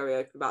recovery. Like I'm very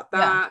open about that.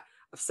 Yeah.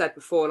 I've said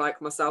before,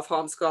 like my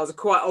self-harm scars are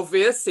quite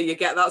obvious. So you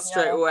get that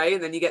straight away,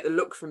 and then you get the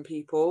look from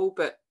people,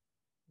 but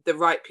the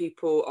right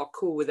people are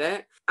cool with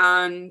it.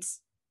 And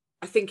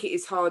I think it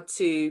is hard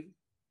to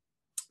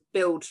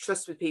build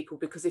trust with people,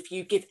 because if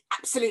you give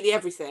absolutely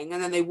everything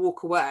and then they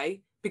walk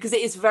away, because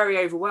it is very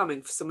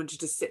overwhelming for someone to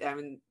just sit there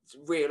and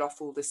reel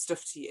off all this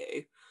stuff to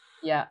you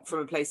from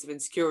a place of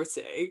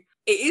insecurity.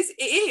 It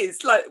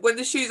is like when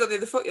the shoe's on the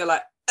other foot, you're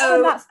like, oh,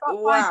 and that's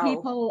why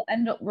people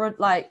end up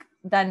like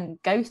then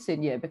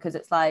ghosting you, because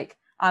it's like,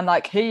 I'm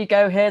like, here you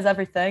go, here's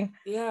everything.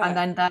 Yeah. And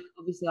then they're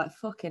obviously like,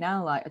 fucking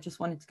hell, like I just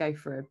wanted to go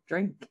for a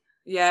drink.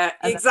 Yeah,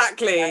 and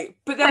exactly.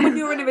 But then when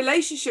you're in a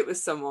relationship with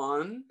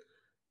someone,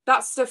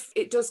 that stuff,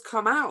 it does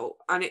come out,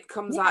 and it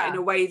comes out in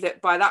a way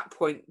that by that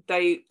point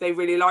they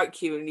really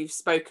like you, and you've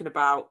spoken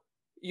about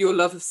your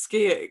love of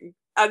skiing,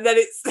 and then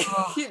it's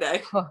you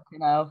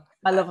know,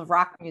 my love of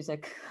rock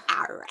music.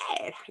 All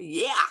right,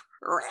 yeah.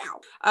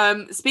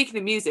 Speaking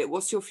of music,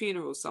 what's your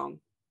funeral song?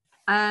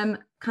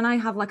 Can I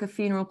have like a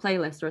funeral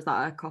playlist, or is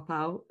that a cop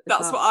out?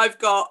 That's what I've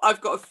got.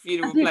 I've got a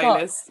funeral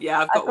playlist.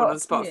 I've got one on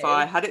Spotify.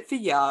 I had it for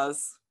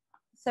years.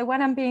 So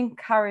when I'm being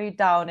carried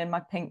down in my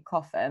pink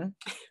coffin,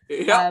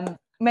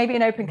 maybe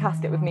an open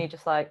casket with me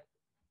just like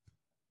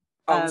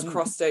arms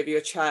crossed over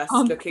your chest,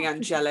 looking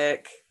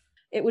angelic.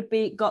 It would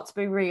be Got to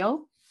Be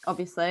Real,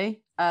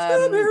 obviously.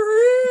 To be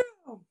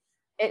real.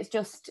 It's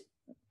just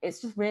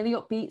really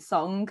upbeat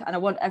song, and I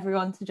want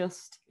everyone to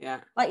just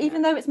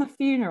even though it's my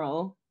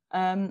funeral,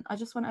 I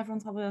just want everyone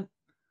to have a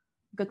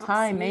good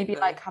time. Absolutely. Maybe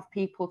like have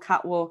people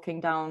catwalking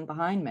down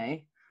behind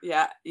me.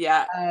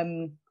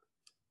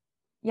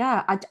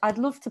 I'd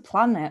love to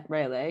plan it,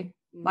 really.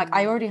 Like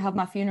I already have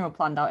my funeral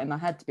planned out in my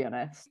head, to be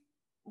honest.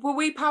 Were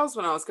we pals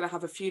when I was going to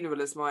have a funeral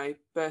as my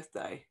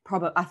birthday?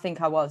 Probably, I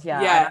think I was.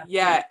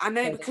 And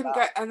then it couldn't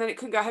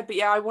go ahead.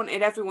 But I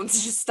wanted everyone to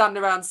just stand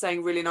around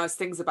saying really nice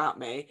things about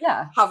me.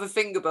 Yeah. Have a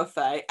finger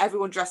buffet.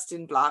 Everyone dressed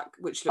in black,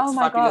 which looks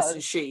fabulous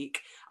and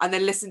chic. And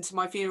then listen to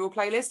my funeral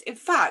playlist. In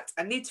fact,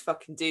 I need to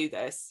fucking do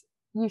this.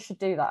 You should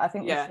do that. I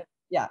think we should.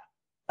 Yeah,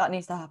 that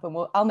needs to happen.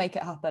 I'll make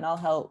it happen. I'll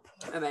help.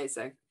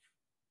 Amazing.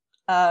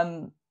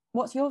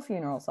 What's your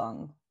funeral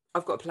song?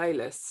 I've got a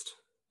playlist.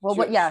 Well,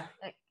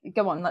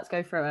 go on, let's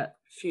go through it.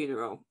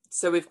 Funeral.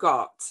 So we've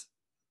got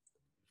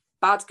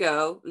Bad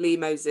Girl, Lee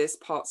Moses,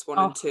 parts 1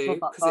 and 2,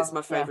 because it's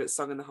my favourite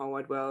song in the whole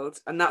wide world.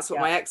 And that's what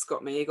my ex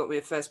got me. He got me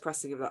a first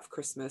pressing of that for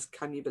Christmas.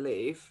 Can you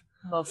believe?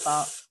 Love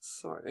that.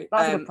 Sorry.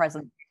 That's a good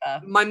present.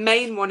 My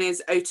main one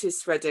is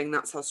Otis Redding,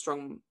 That's How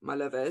Strong My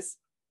Love Is.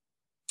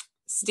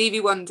 Stevie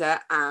Wonder,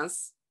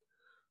 As.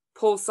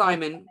 Paul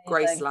Simon,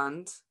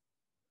 Graceland.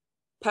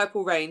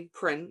 Purple Rain,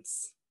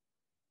 Prince.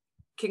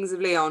 Kings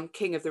of Leon,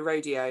 King of the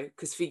Rodeo,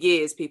 because for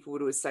years people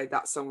would always say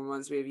that song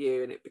reminds me of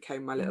you, and it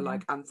became my little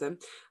like anthem.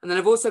 And then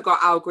I've also got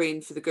Al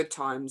Green for the Good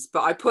Times,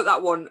 but I put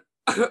that one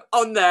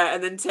on there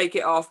and then take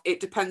it off. It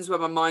depends where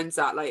my mind's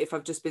at. Like if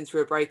I've just been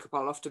through a breakup,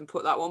 I'll often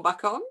put that one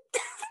back on.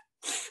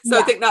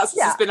 I think that's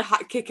just been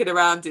kicking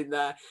around in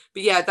there.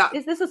 But that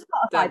is this a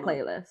Spotify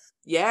playlist?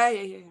 Yeah,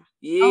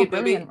 oh,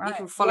 brilliant, right. You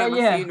can follow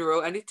my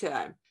funeral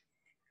anytime.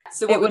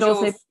 So what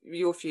would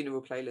your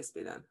funeral playlist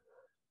be then?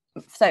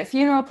 So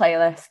funeral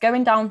playlist,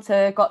 going down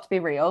to Got to Be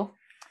Real.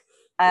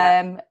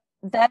 Then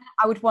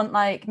I would want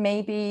like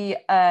maybe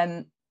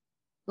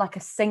like a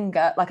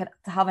singer,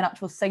 to have an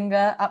actual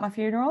singer at my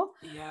funeral.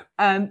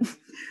 Have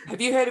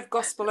you heard of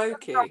Gospel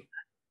Okie?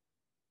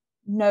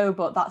 No,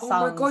 but that sounds...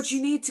 Oh my God,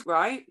 you need to,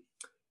 right?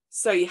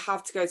 So you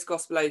have to go to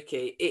Gospel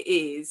Okie. It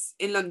is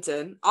in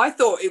London. I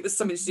thought it was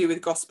something to do with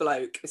Gospel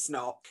Oak. It's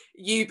not.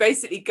 You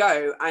basically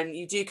go and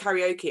you do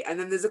karaoke, and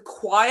then there's a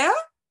choir.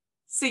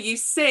 So you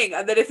sing,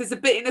 and then if there's a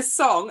bit in a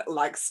song,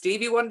 like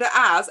Stevie Wonder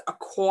As, a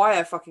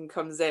choir fucking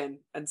comes in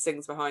and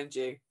sings behind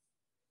you.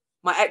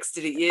 My ex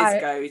did it years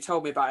ago. He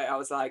told me about it. I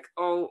was like,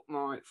 oh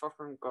my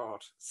fucking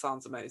God.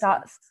 Sounds amazing.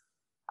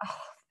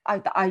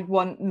 I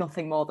want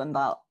nothing more than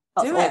that.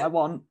 That's all I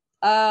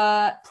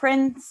want.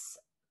 Prince,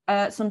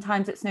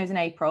 Sometimes It Snows in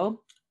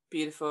April.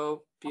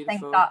 Beautiful. I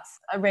think that's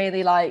a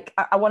really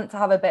I want to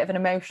have a bit of an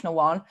emotional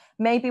one.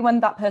 Maybe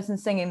when that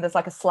person's singing, there's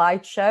like a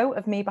slideshow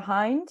of me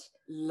behind.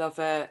 Love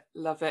it.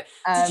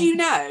 Did you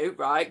know,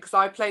 right? Because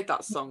I played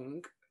that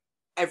song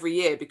every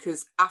year,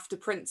 because after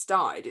Prince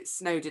died, it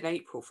snowed in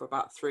April for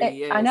about 3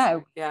 years. I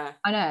know. Yeah.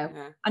 I know.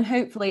 Yeah. And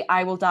hopefully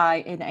I will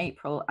die in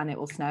April and it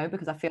will snow,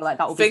 because I feel like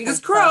that will be... Fingers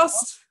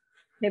crossed.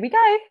 Here we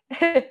go.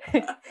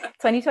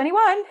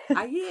 2021.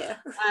 Yeah.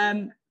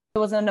 There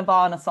was a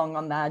Nirvana song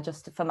on there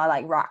just for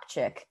my rock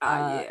chick.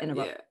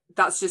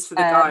 That's just for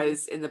the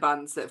guys in the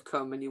bands that have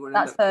come and you want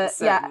to look a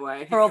certain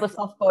way. For all the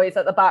soft boys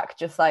at the back,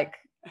 just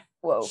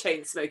whoa.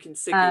 Chain smoking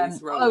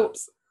ciggies,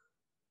 roll-ups.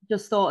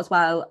 just thought as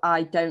well,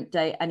 I don't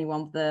date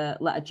anyone with the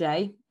letter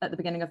J at the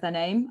beginning of their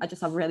name. I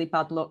just have really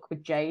bad luck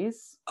with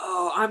J's.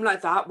 Oh, I'm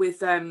like that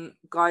with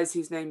guys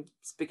whose names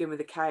begin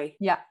with a K.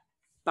 Yeah.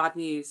 Bad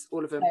news,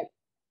 all of them. No,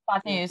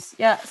 bad news.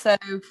 Yeah. So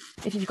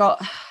if you've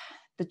got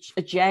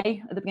a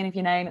J at the beginning of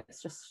your name,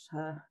 it's just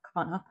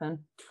can't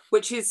happen.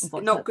 Which is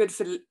not good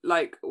for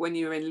like when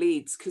you're in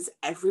Leeds, because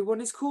everyone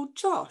is called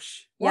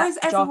Josh. Why is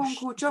everyone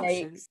called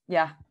Josh?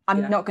 Yeah,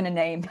 I'm not going to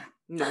name.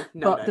 No.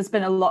 There's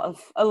been a lot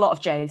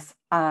of J's.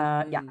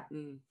 Yeah.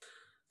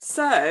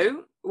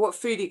 So, what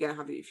food are you going to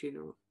have at your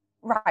funeral?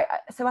 Right.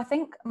 So I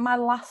think my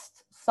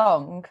last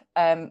song,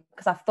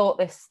 because I've thought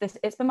this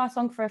it's been my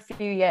song for a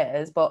few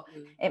years, but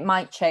it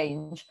might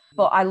change.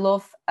 But I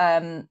love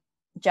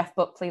Jeff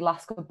Buckley,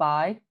 Last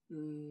Goodbye.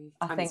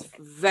 I think it's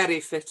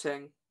very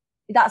fitting.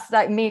 That's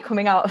like me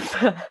coming out of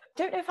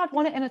don't know if I'd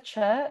want it in a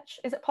church.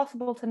 Is it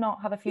possible to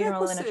not have a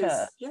funeral in a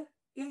church?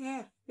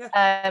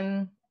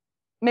 Yeah.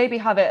 Maybe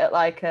have it at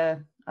like I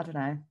don't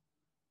know,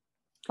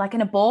 like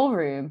in a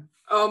ballroom.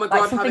 Oh my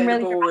God, have it in a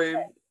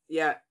ballroom.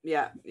 Yeah.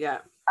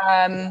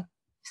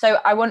 So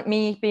I want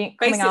me being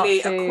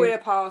basically a queer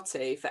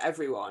party for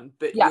everyone,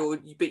 but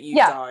you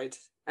died.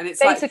 And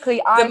it's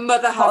basically like the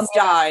mother has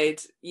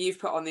died, you've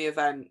put on the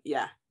event.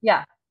 Yeah.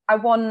 I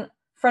want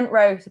front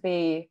row to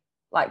be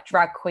like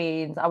drag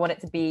queens. I want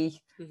it to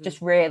be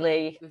just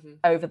really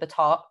over the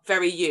top.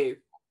 Very you.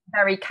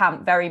 Very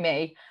camp, very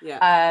me.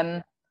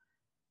 Yeah.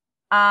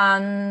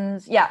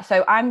 And yeah,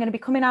 so I'm going to be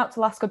coming out to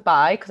Last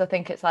Goodbye because I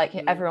think it's like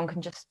everyone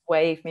can just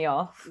wave me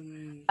off.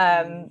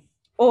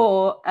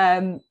 Or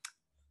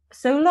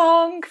So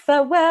Long,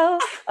 Farewell,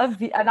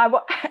 and I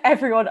want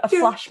everyone a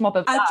flash mob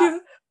of that.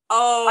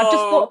 I've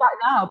just thought about it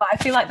now, but I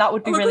feel like that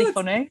would be really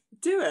funny.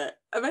 Do it.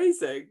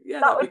 Amazing. Yeah,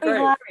 that would be great.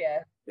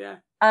 Hilarious.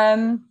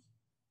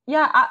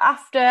 Yeah.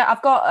 After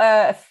I've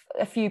got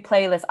a few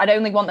playlists. I'd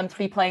only want them to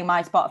be playing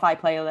my Spotify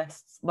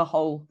playlists the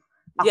whole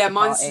mine's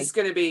party. Just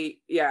going to be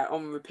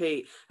on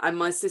repeat. And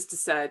my sister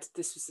said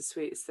this was the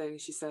sweetest thing.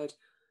 She said,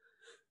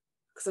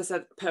 because I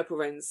said Purple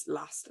Rain's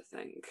last, I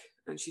think,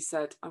 and she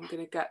said I'm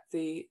going to get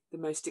the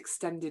most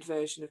extended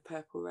version of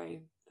Purple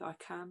Rain that I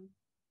can.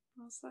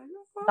 I was like,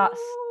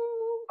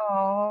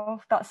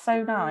 that's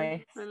so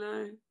nice. I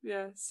know.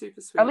 Yeah,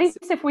 super sweet. At least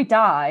if we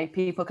die,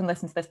 people can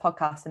listen to this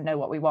podcast and know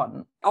what we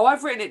want. Oh,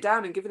 I've written it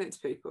down and given it to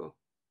people.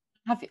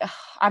 Have you?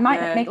 I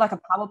might make like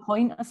a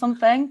PowerPoint or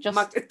something. Just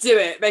do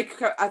it.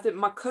 I think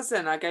my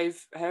cousin, I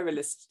gave her a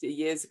list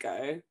years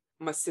ago.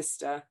 My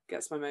sister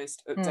gets my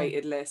most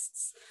updated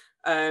lists.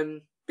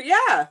 But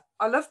yeah,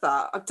 I love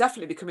that. I'll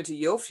definitely be coming to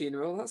your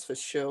funeral. That's for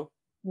sure.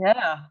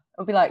 Yeah,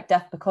 it'll be like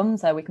Death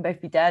Becomes Her. We can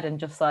both be dead and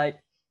just like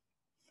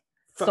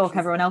stalk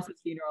everyone else's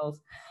funerals.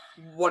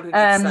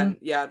 100%.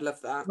 Yeah, I'd love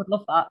that. Would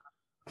love that.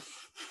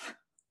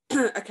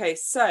 Okay,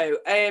 so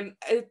I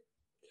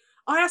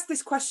ask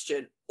this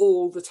question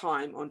all the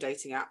time on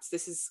dating apps.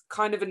 This is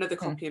kind of another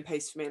copy and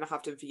paste for me, and I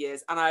have done for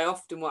years. And I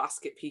often will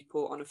ask it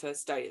people on a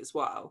first date as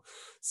well.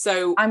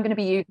 So I'm going to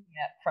be using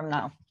it from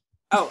now.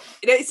 Oh,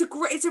 it's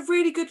a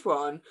really good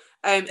one.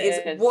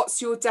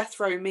 What's your death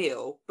row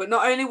meal? But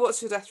not only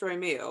what's your death row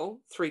meal,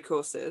 3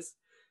 courses.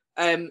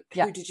 Who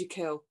did you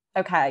kill?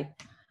 Okay.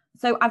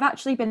 So I've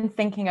actually been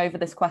thinking over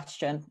this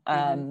question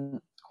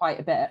quite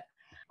a bit.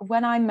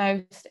 When I'm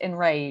most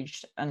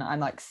enraged and I'm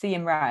like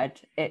seeing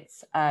red,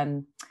 it's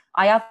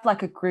I have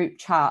like a group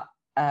chat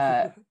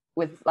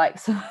with like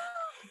some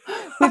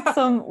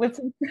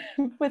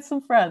with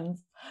some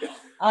friends,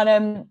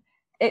 and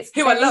it's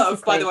who I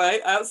love, by the way.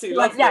 I absolutely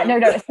love them.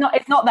 No,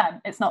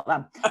 it's not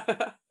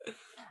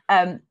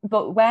them.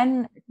 But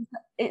when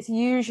it's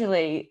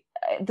usually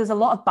there's a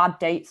lot of bad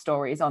date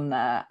stories on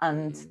there,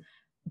 and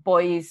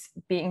boys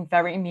being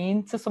very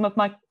mean to some of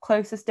my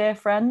closest dear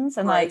friends,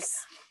 and like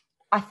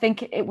I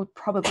think it would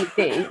probably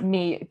be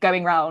me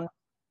going around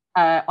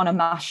on a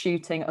mass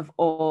shooting of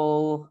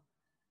all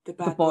the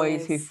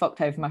boys who fucked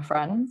over my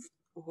friends.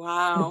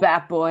 Wow. The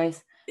bad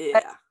boys.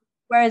 Yeah.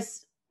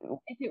 Whereas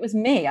if it was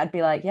me, I'd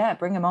be like, yeah,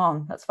 bring them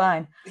on. That's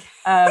fine.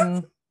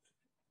 Come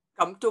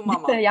to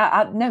mama.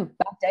 Yeah, no,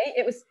 bad date.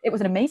 It was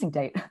an amazing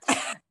date.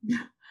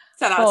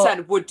 10 out of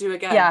 10, would do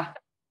again.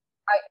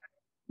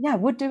 Yeah,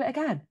 would do it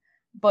again.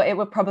 But it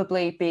would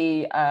probably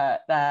be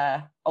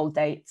their old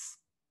dates.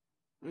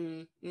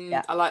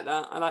 Yeah. I like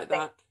that.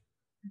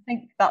 I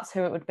think that's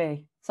who it would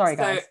be. Sorry,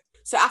 guys.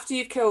 So after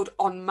you've killed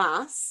en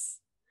masse,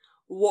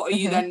 what are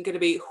you then going to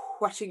be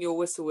whetting your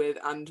whistle with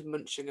and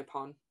munching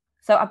upon?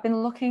 So I've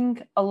been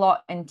looking a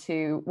lot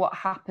into what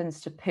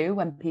happens to poo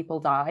when people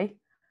die.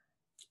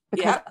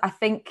 Because I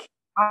think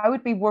I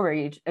would be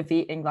worried of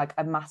eating like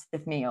a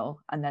massive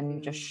meal and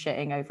then just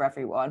shitting over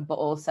everyone. But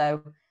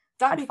also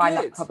I'd find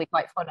that probably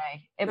quite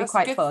funny. It'd be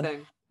quite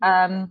fun.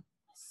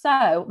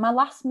 So my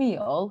last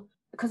meal,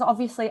 because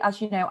obviously,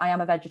 as you know, I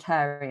am a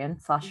vegetarian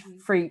 /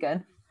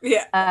 freegan.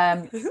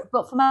 Yeah.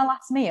 But for my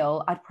last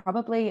meal, I'd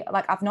probably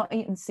I've not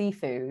eaten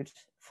seafood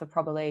for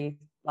probably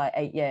like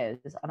 8 years,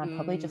 and I'd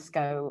probably just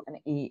go and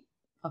eat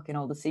fucking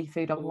all the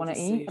seafood I want to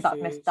eat that I've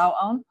missed out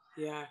on.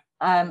 Yeah.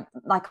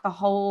 like a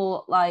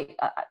whole like,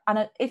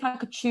 and if I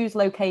could choose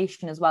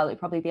location as well, it'd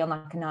probably be on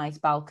like a nice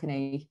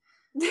balcony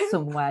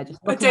somewhere. Just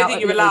I don't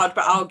think you're allowed,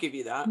 but I'll give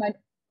you that.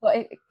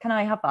 But can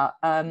I have that?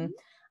 And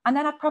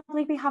then I'd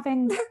probably be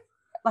having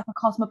like a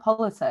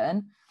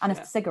cosmopolitan and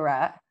a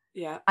cigarette.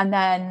 Yeah. And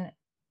then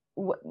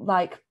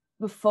like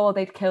before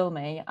they'd kill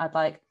me, I'd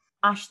like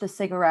ash the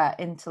cigarette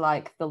into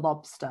like the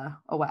lobster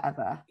or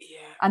whatever. Yeah.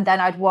 And then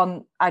I'd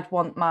want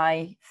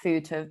my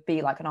food to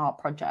be like an art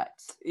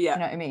project. Yeah. You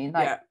know what I mean?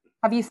 Like,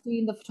 have you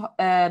seen the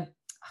I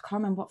can't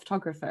remember what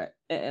photographer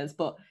it is,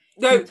 but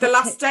no, The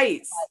Last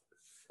Dates.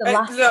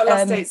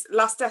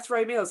 Last Death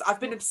Row Meals. I've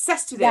been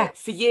obsessed with it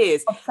for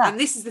years. Obsessed. And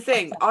this is the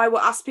thing. I will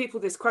ask people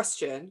this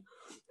question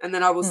and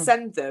then I will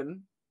send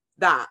them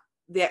the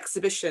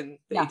exhibition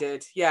that he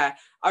did. Yeah.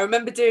 I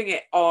remember doing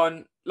it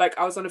on, like,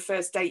 I was on a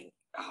first date.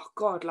 Oh,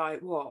 God,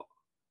 like, what?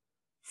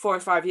 4 or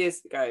 5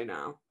 years ago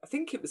now. I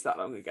think it was that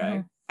long ago.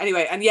 Mm-hmm.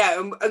 Anyway, and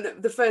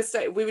and the first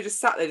date, we were just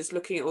sat there just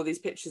looking at all these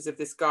pictures of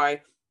this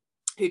guy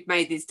who'd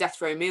made these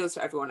death row meals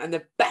for everyone, and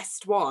the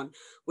best one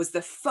was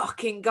the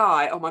fucking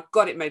guy, oh my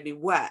God, it made me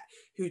wet,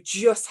 who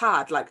just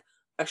had like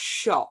a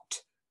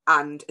shot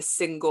and a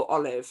single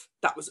olive.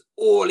 That was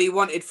all he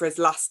wanted for his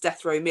last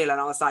death row meal, and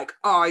I was like,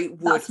 I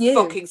would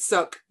fucking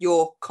suck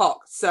your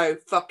cock so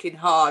fucking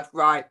hard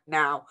right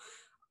now.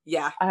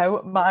 Yeah.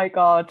 Oh my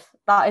God,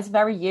 that is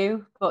very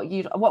you. But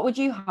what would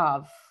you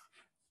have?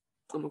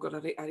 Oh my God,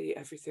 I'd eat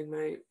everything,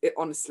 mate. It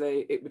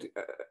would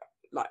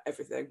like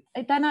everything.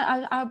 Then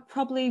I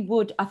probably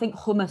would. I think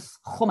hummus,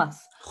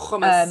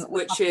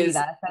 which is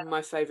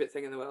my favourite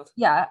thing in the world.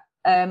 Yeah.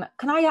 Can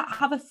I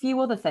have a few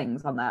other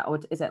things on there,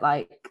 or is it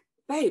like?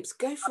 Babes,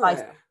 go for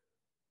it.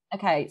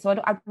 Okay, so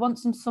I'd want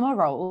some summer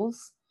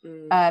rolls.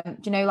 Do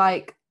you know,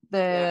 like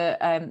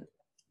the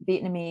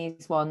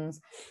Vietnamese ones?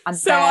 And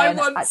so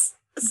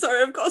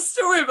sorry, I've got a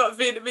story about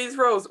Vietnamese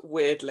rolls.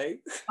 Weirdly.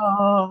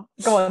 Oh,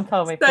 go on,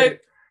 tell me. So,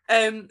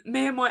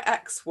 me and my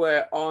ex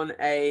were on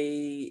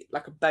a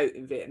boat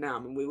in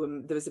Vietnam, and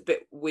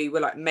we were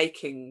like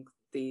making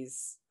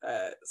these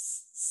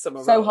summer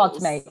rolls. So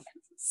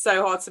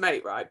hard to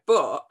make, right?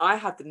 But I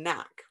had the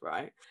knack,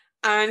 right?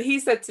 And he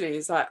said to me,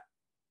 he's like,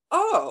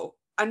 "Oh,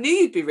 I knew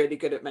you'd be really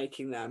good at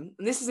making them."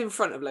 And this was in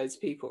front of loads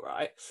of people,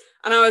 right?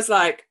 And I was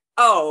like,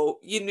 "Oh,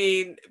 you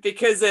mean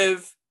because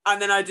of?"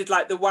 And then I did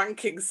like the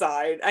wanking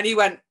sign, and he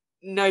went,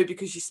 "No,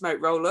 because you smoke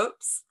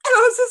roll-ups." And I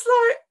was just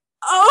like,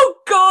 oh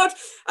God.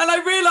 And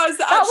I realised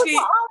that actually,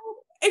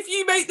 if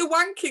you make the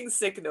wanking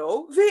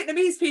signal,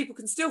 Vietnamese people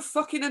can still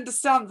fucking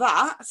understand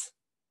that.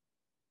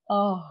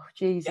 Oh,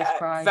 Jesus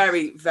Christ.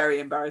 Very, very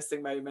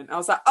embarrassing moment. I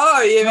was like,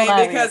 oh, you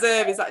mean because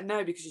of... He's like,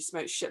 no, because you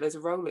smoke shitloads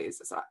of rollies.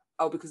 It's like,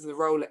 oh, because of the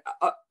rolling.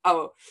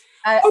 No,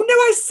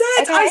 I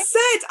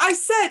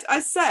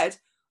said,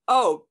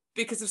 oh,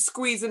 because of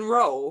squeeze and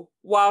roll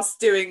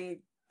whilst doing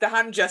the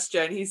hand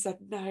gesture. And he said,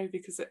 no,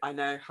 because I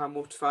know how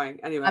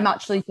mortifying. Anyway. I'm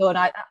actually done.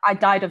 I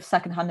died of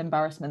secondhand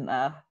embarrassment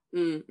there.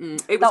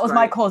 That was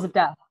my cause of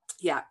death.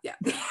 Yeah.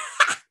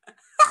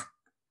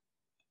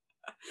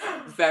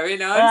 Very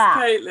nice,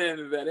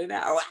 Caitlin. Very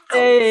nice.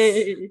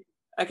 Hey.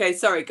 Okay,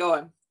 sorry, go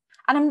on.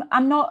 And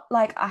I'm not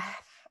like I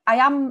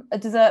am a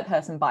dessert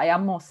person, but I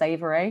am more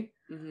savoury.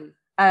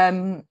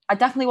 Mm-hmm. I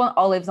definitely want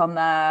olives on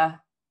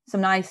there.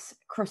 Some nice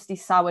crusty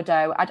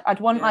sourdough. I'd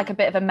want like a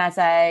bit of a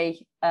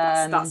meze.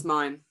 That's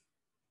mine.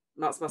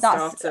 That's my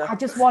starter. I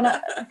just want it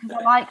because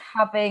I like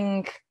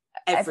having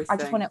everything. I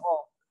just want it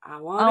all. I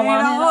want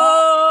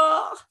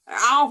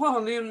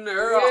it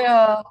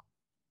all.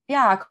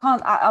 Yeah, I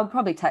can't. I'll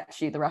probably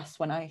text you the rest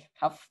when I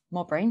have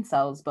more brain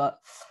cells, but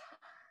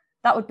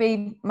that would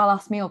be my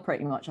last meal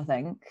pretty much, I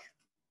think.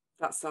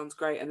 That sounds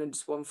great. And then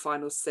just one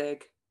final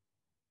cig.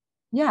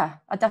 Yeah,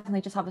 I definitely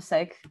just have a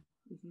cig.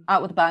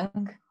 Out with a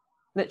bang.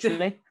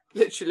 Literally.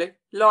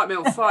 Light me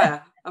on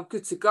fire. I'm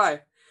good to go.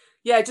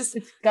 Yeah, just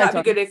that'd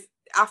be good if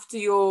after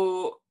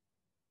your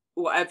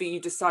whatever you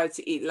decide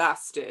to eat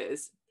last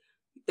is,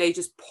 they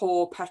just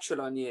pour petrol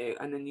on you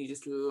and then you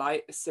just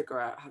light a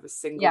cigarette, have a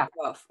single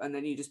puff, and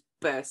then you just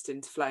burst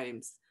into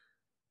flames.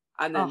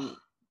 And then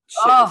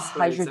shit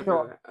explodes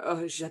everywhere.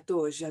 Oh,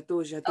 j'adore.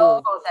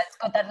 Oh, that's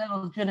got that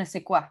little je ne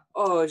sais quoi.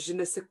 Oh, je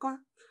ne sais quoi.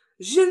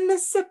 Je ne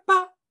sais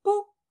pas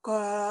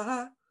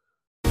pourquoi.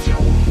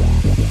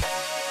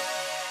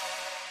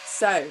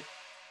 So,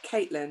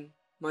 Caitlin,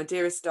 my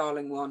dearest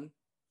darling one,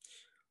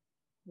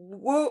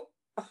 what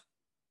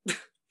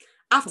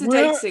after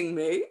dating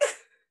me,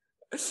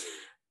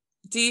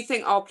 do you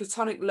think our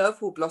platonic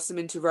love will blossom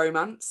into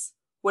romance?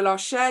 Will our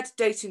shared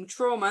dating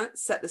trauma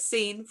set the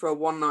scene for a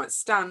one-night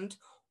stand,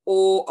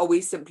 or are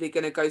we simply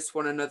going to ghost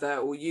one another,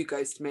 or you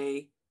ghost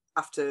me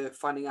after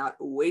finding out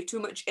way too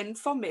much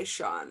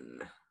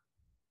information?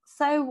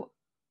 So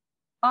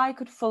I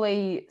could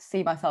fully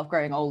see myself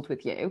growing old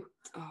with you.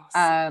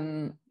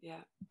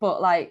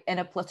 But like in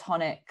a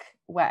platonic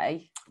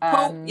way.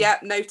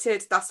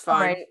 Noted. That's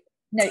fine. Sorry.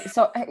 No,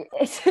 so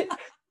it's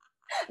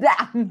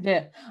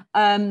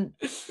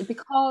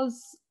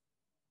because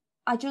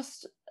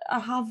I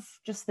have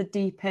just the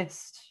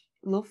deepest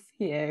love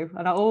for you,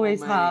 and I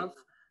always have.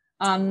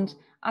 And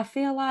I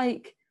feel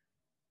like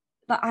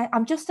that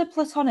I'm just a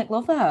platonic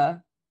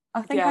lover.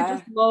 I think I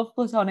just love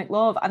platonic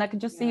love. And I can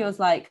just see us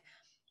like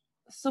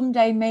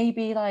someday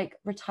maybe like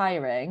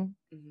retiring,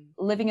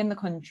 living in the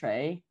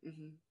country,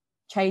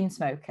 chain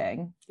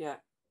smoking. Yeah.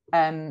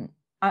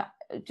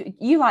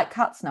 You like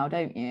cats now,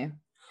 don't you?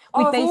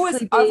 I've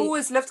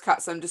always loved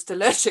cats. I'm just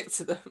allergic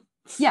to them.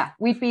 Yeah,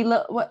 we'd be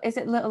what is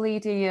it, Little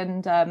Edie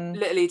and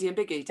Little Edie and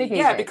Big Edie. Big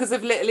yeah, Edie. Because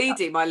of Little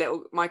Edie,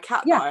 my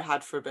cat that I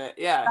had for a bit.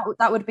 Yeah,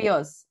 that would be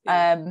us.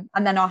 And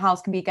then our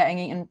house can be getting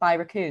eaten by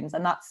raccoons,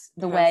 and that's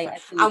the way.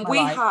 And we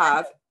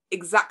have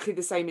exactly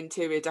the same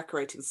interior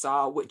decorating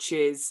style, which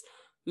is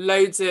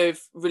loads of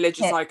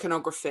religious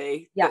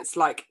iconography that's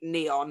like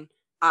neon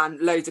and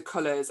loads of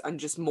colours and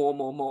just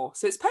more.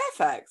 So it's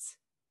perfect.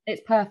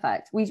 It's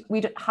perfect.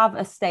 We'd have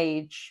a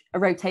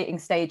rotating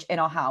stage in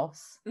our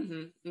house,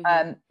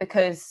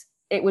 because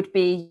it would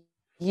be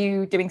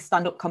you doing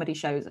stand-up comedy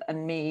shows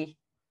and me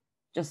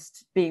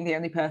just being the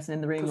only person in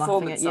the room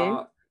laughing at you.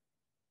 Art.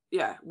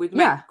 Yeah, we'd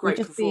make great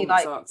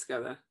performance art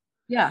together.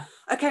 Yeah.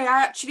 Okay,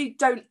 I actually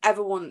don't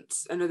ever want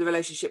another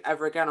relationship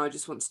ever again. I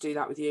just want to do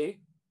that with you.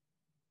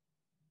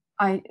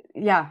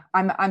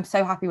 I'm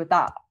so happy with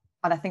that,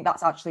 and I think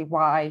that's actually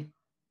why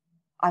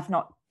I've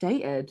not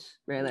dated,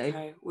 really.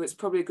 Okay, well, it's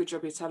probably a good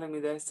job you're telling me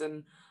this,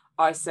 and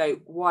I say,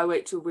 why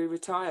wait till we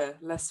retire?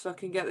 Let's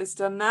fucking get this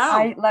done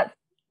now.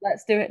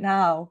 Let's do it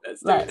now.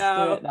 Let's do it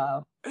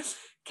now.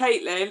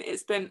 Caitlin,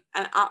 it's been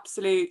an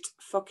absolute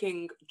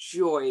fucking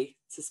joy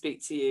to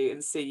speak to you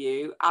and see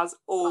you, as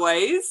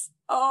always.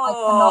 I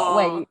cannot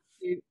wait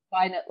to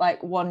find it,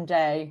 like, one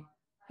day,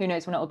 who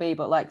knows when it'll be,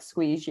 but like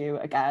squeeze you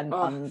again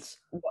and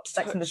watch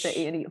Sex and the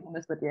City and eat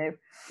hummus with you.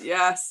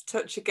 Yes,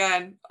 touch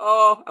again.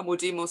 And we'll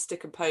do more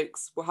stick and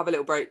pokes. We'll have a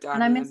little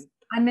breakdown. And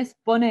I miss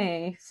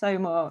Bunny so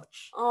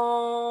much.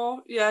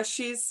 Oh yeah,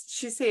 she's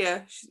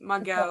here. She's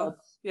my girl.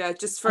 Yeah,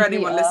 just for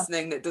anyone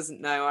listening that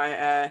doesn't know,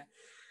 I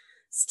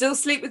still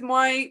sleep with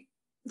my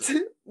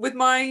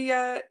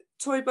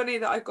toy bunny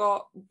that I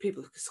got.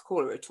 People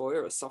call her a toy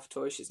or a soft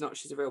toy. She's not.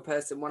 She's a real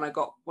person. When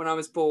I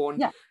was born.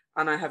 Yeah.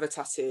 And I have a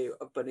tattoo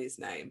of Bunny's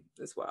name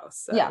as well.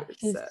 So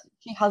she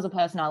has a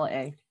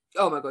personality.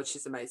 Oh my God,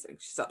 she's amazing.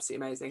 She's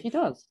absolutely amazing. She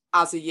does.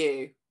 As are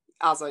you.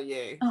 Oh,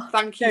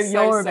 thank you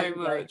so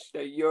much.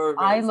 No, you're amazing.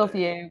 I love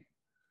you.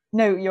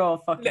 No, you're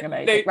fucking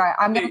amazing. Right,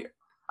 I'm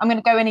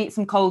gonna go and eat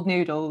some cold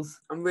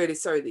noodles. I'm really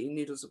sorry that your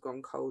noodles have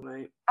gone cold,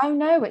 mate. Oh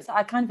no,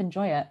 I kind of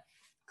enjoy it.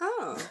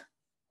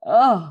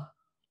 Oh.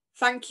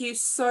 Thank you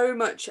so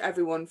much,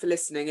 everyone, for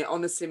listening. It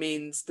honestly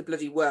means the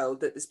bloody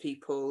world that there's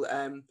people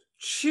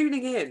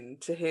tuning in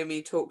to hear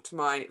me talk to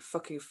my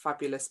fucking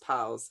fabulous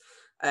pals.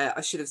 I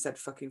should have said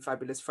fucking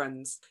fabulous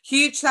friends.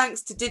 Huge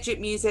thanks to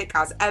Digit Music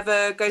as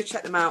ever. Go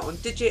check them out on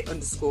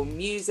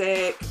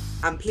digit_music.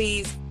 And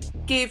please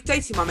give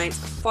Dating My Mates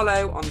a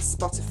follow on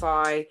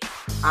Spotify.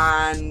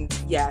 And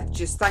yeah,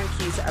 just thank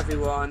you to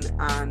everyone.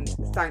 And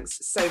thanks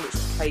so much to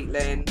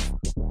Caitlin.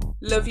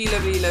 Love you,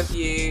 love you, love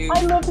you.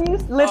 I love you.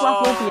 Live,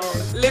 laugh, love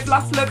you. Live,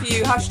 laugh, love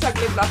you. Hashtag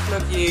live, laugh,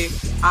 love you.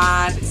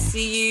 And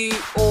see you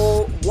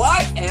all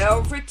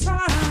every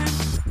time.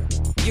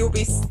 You'll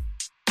be...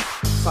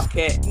 Fuck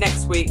it.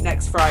 Next week,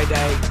 next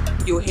Friday.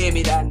 You'll hear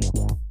me then.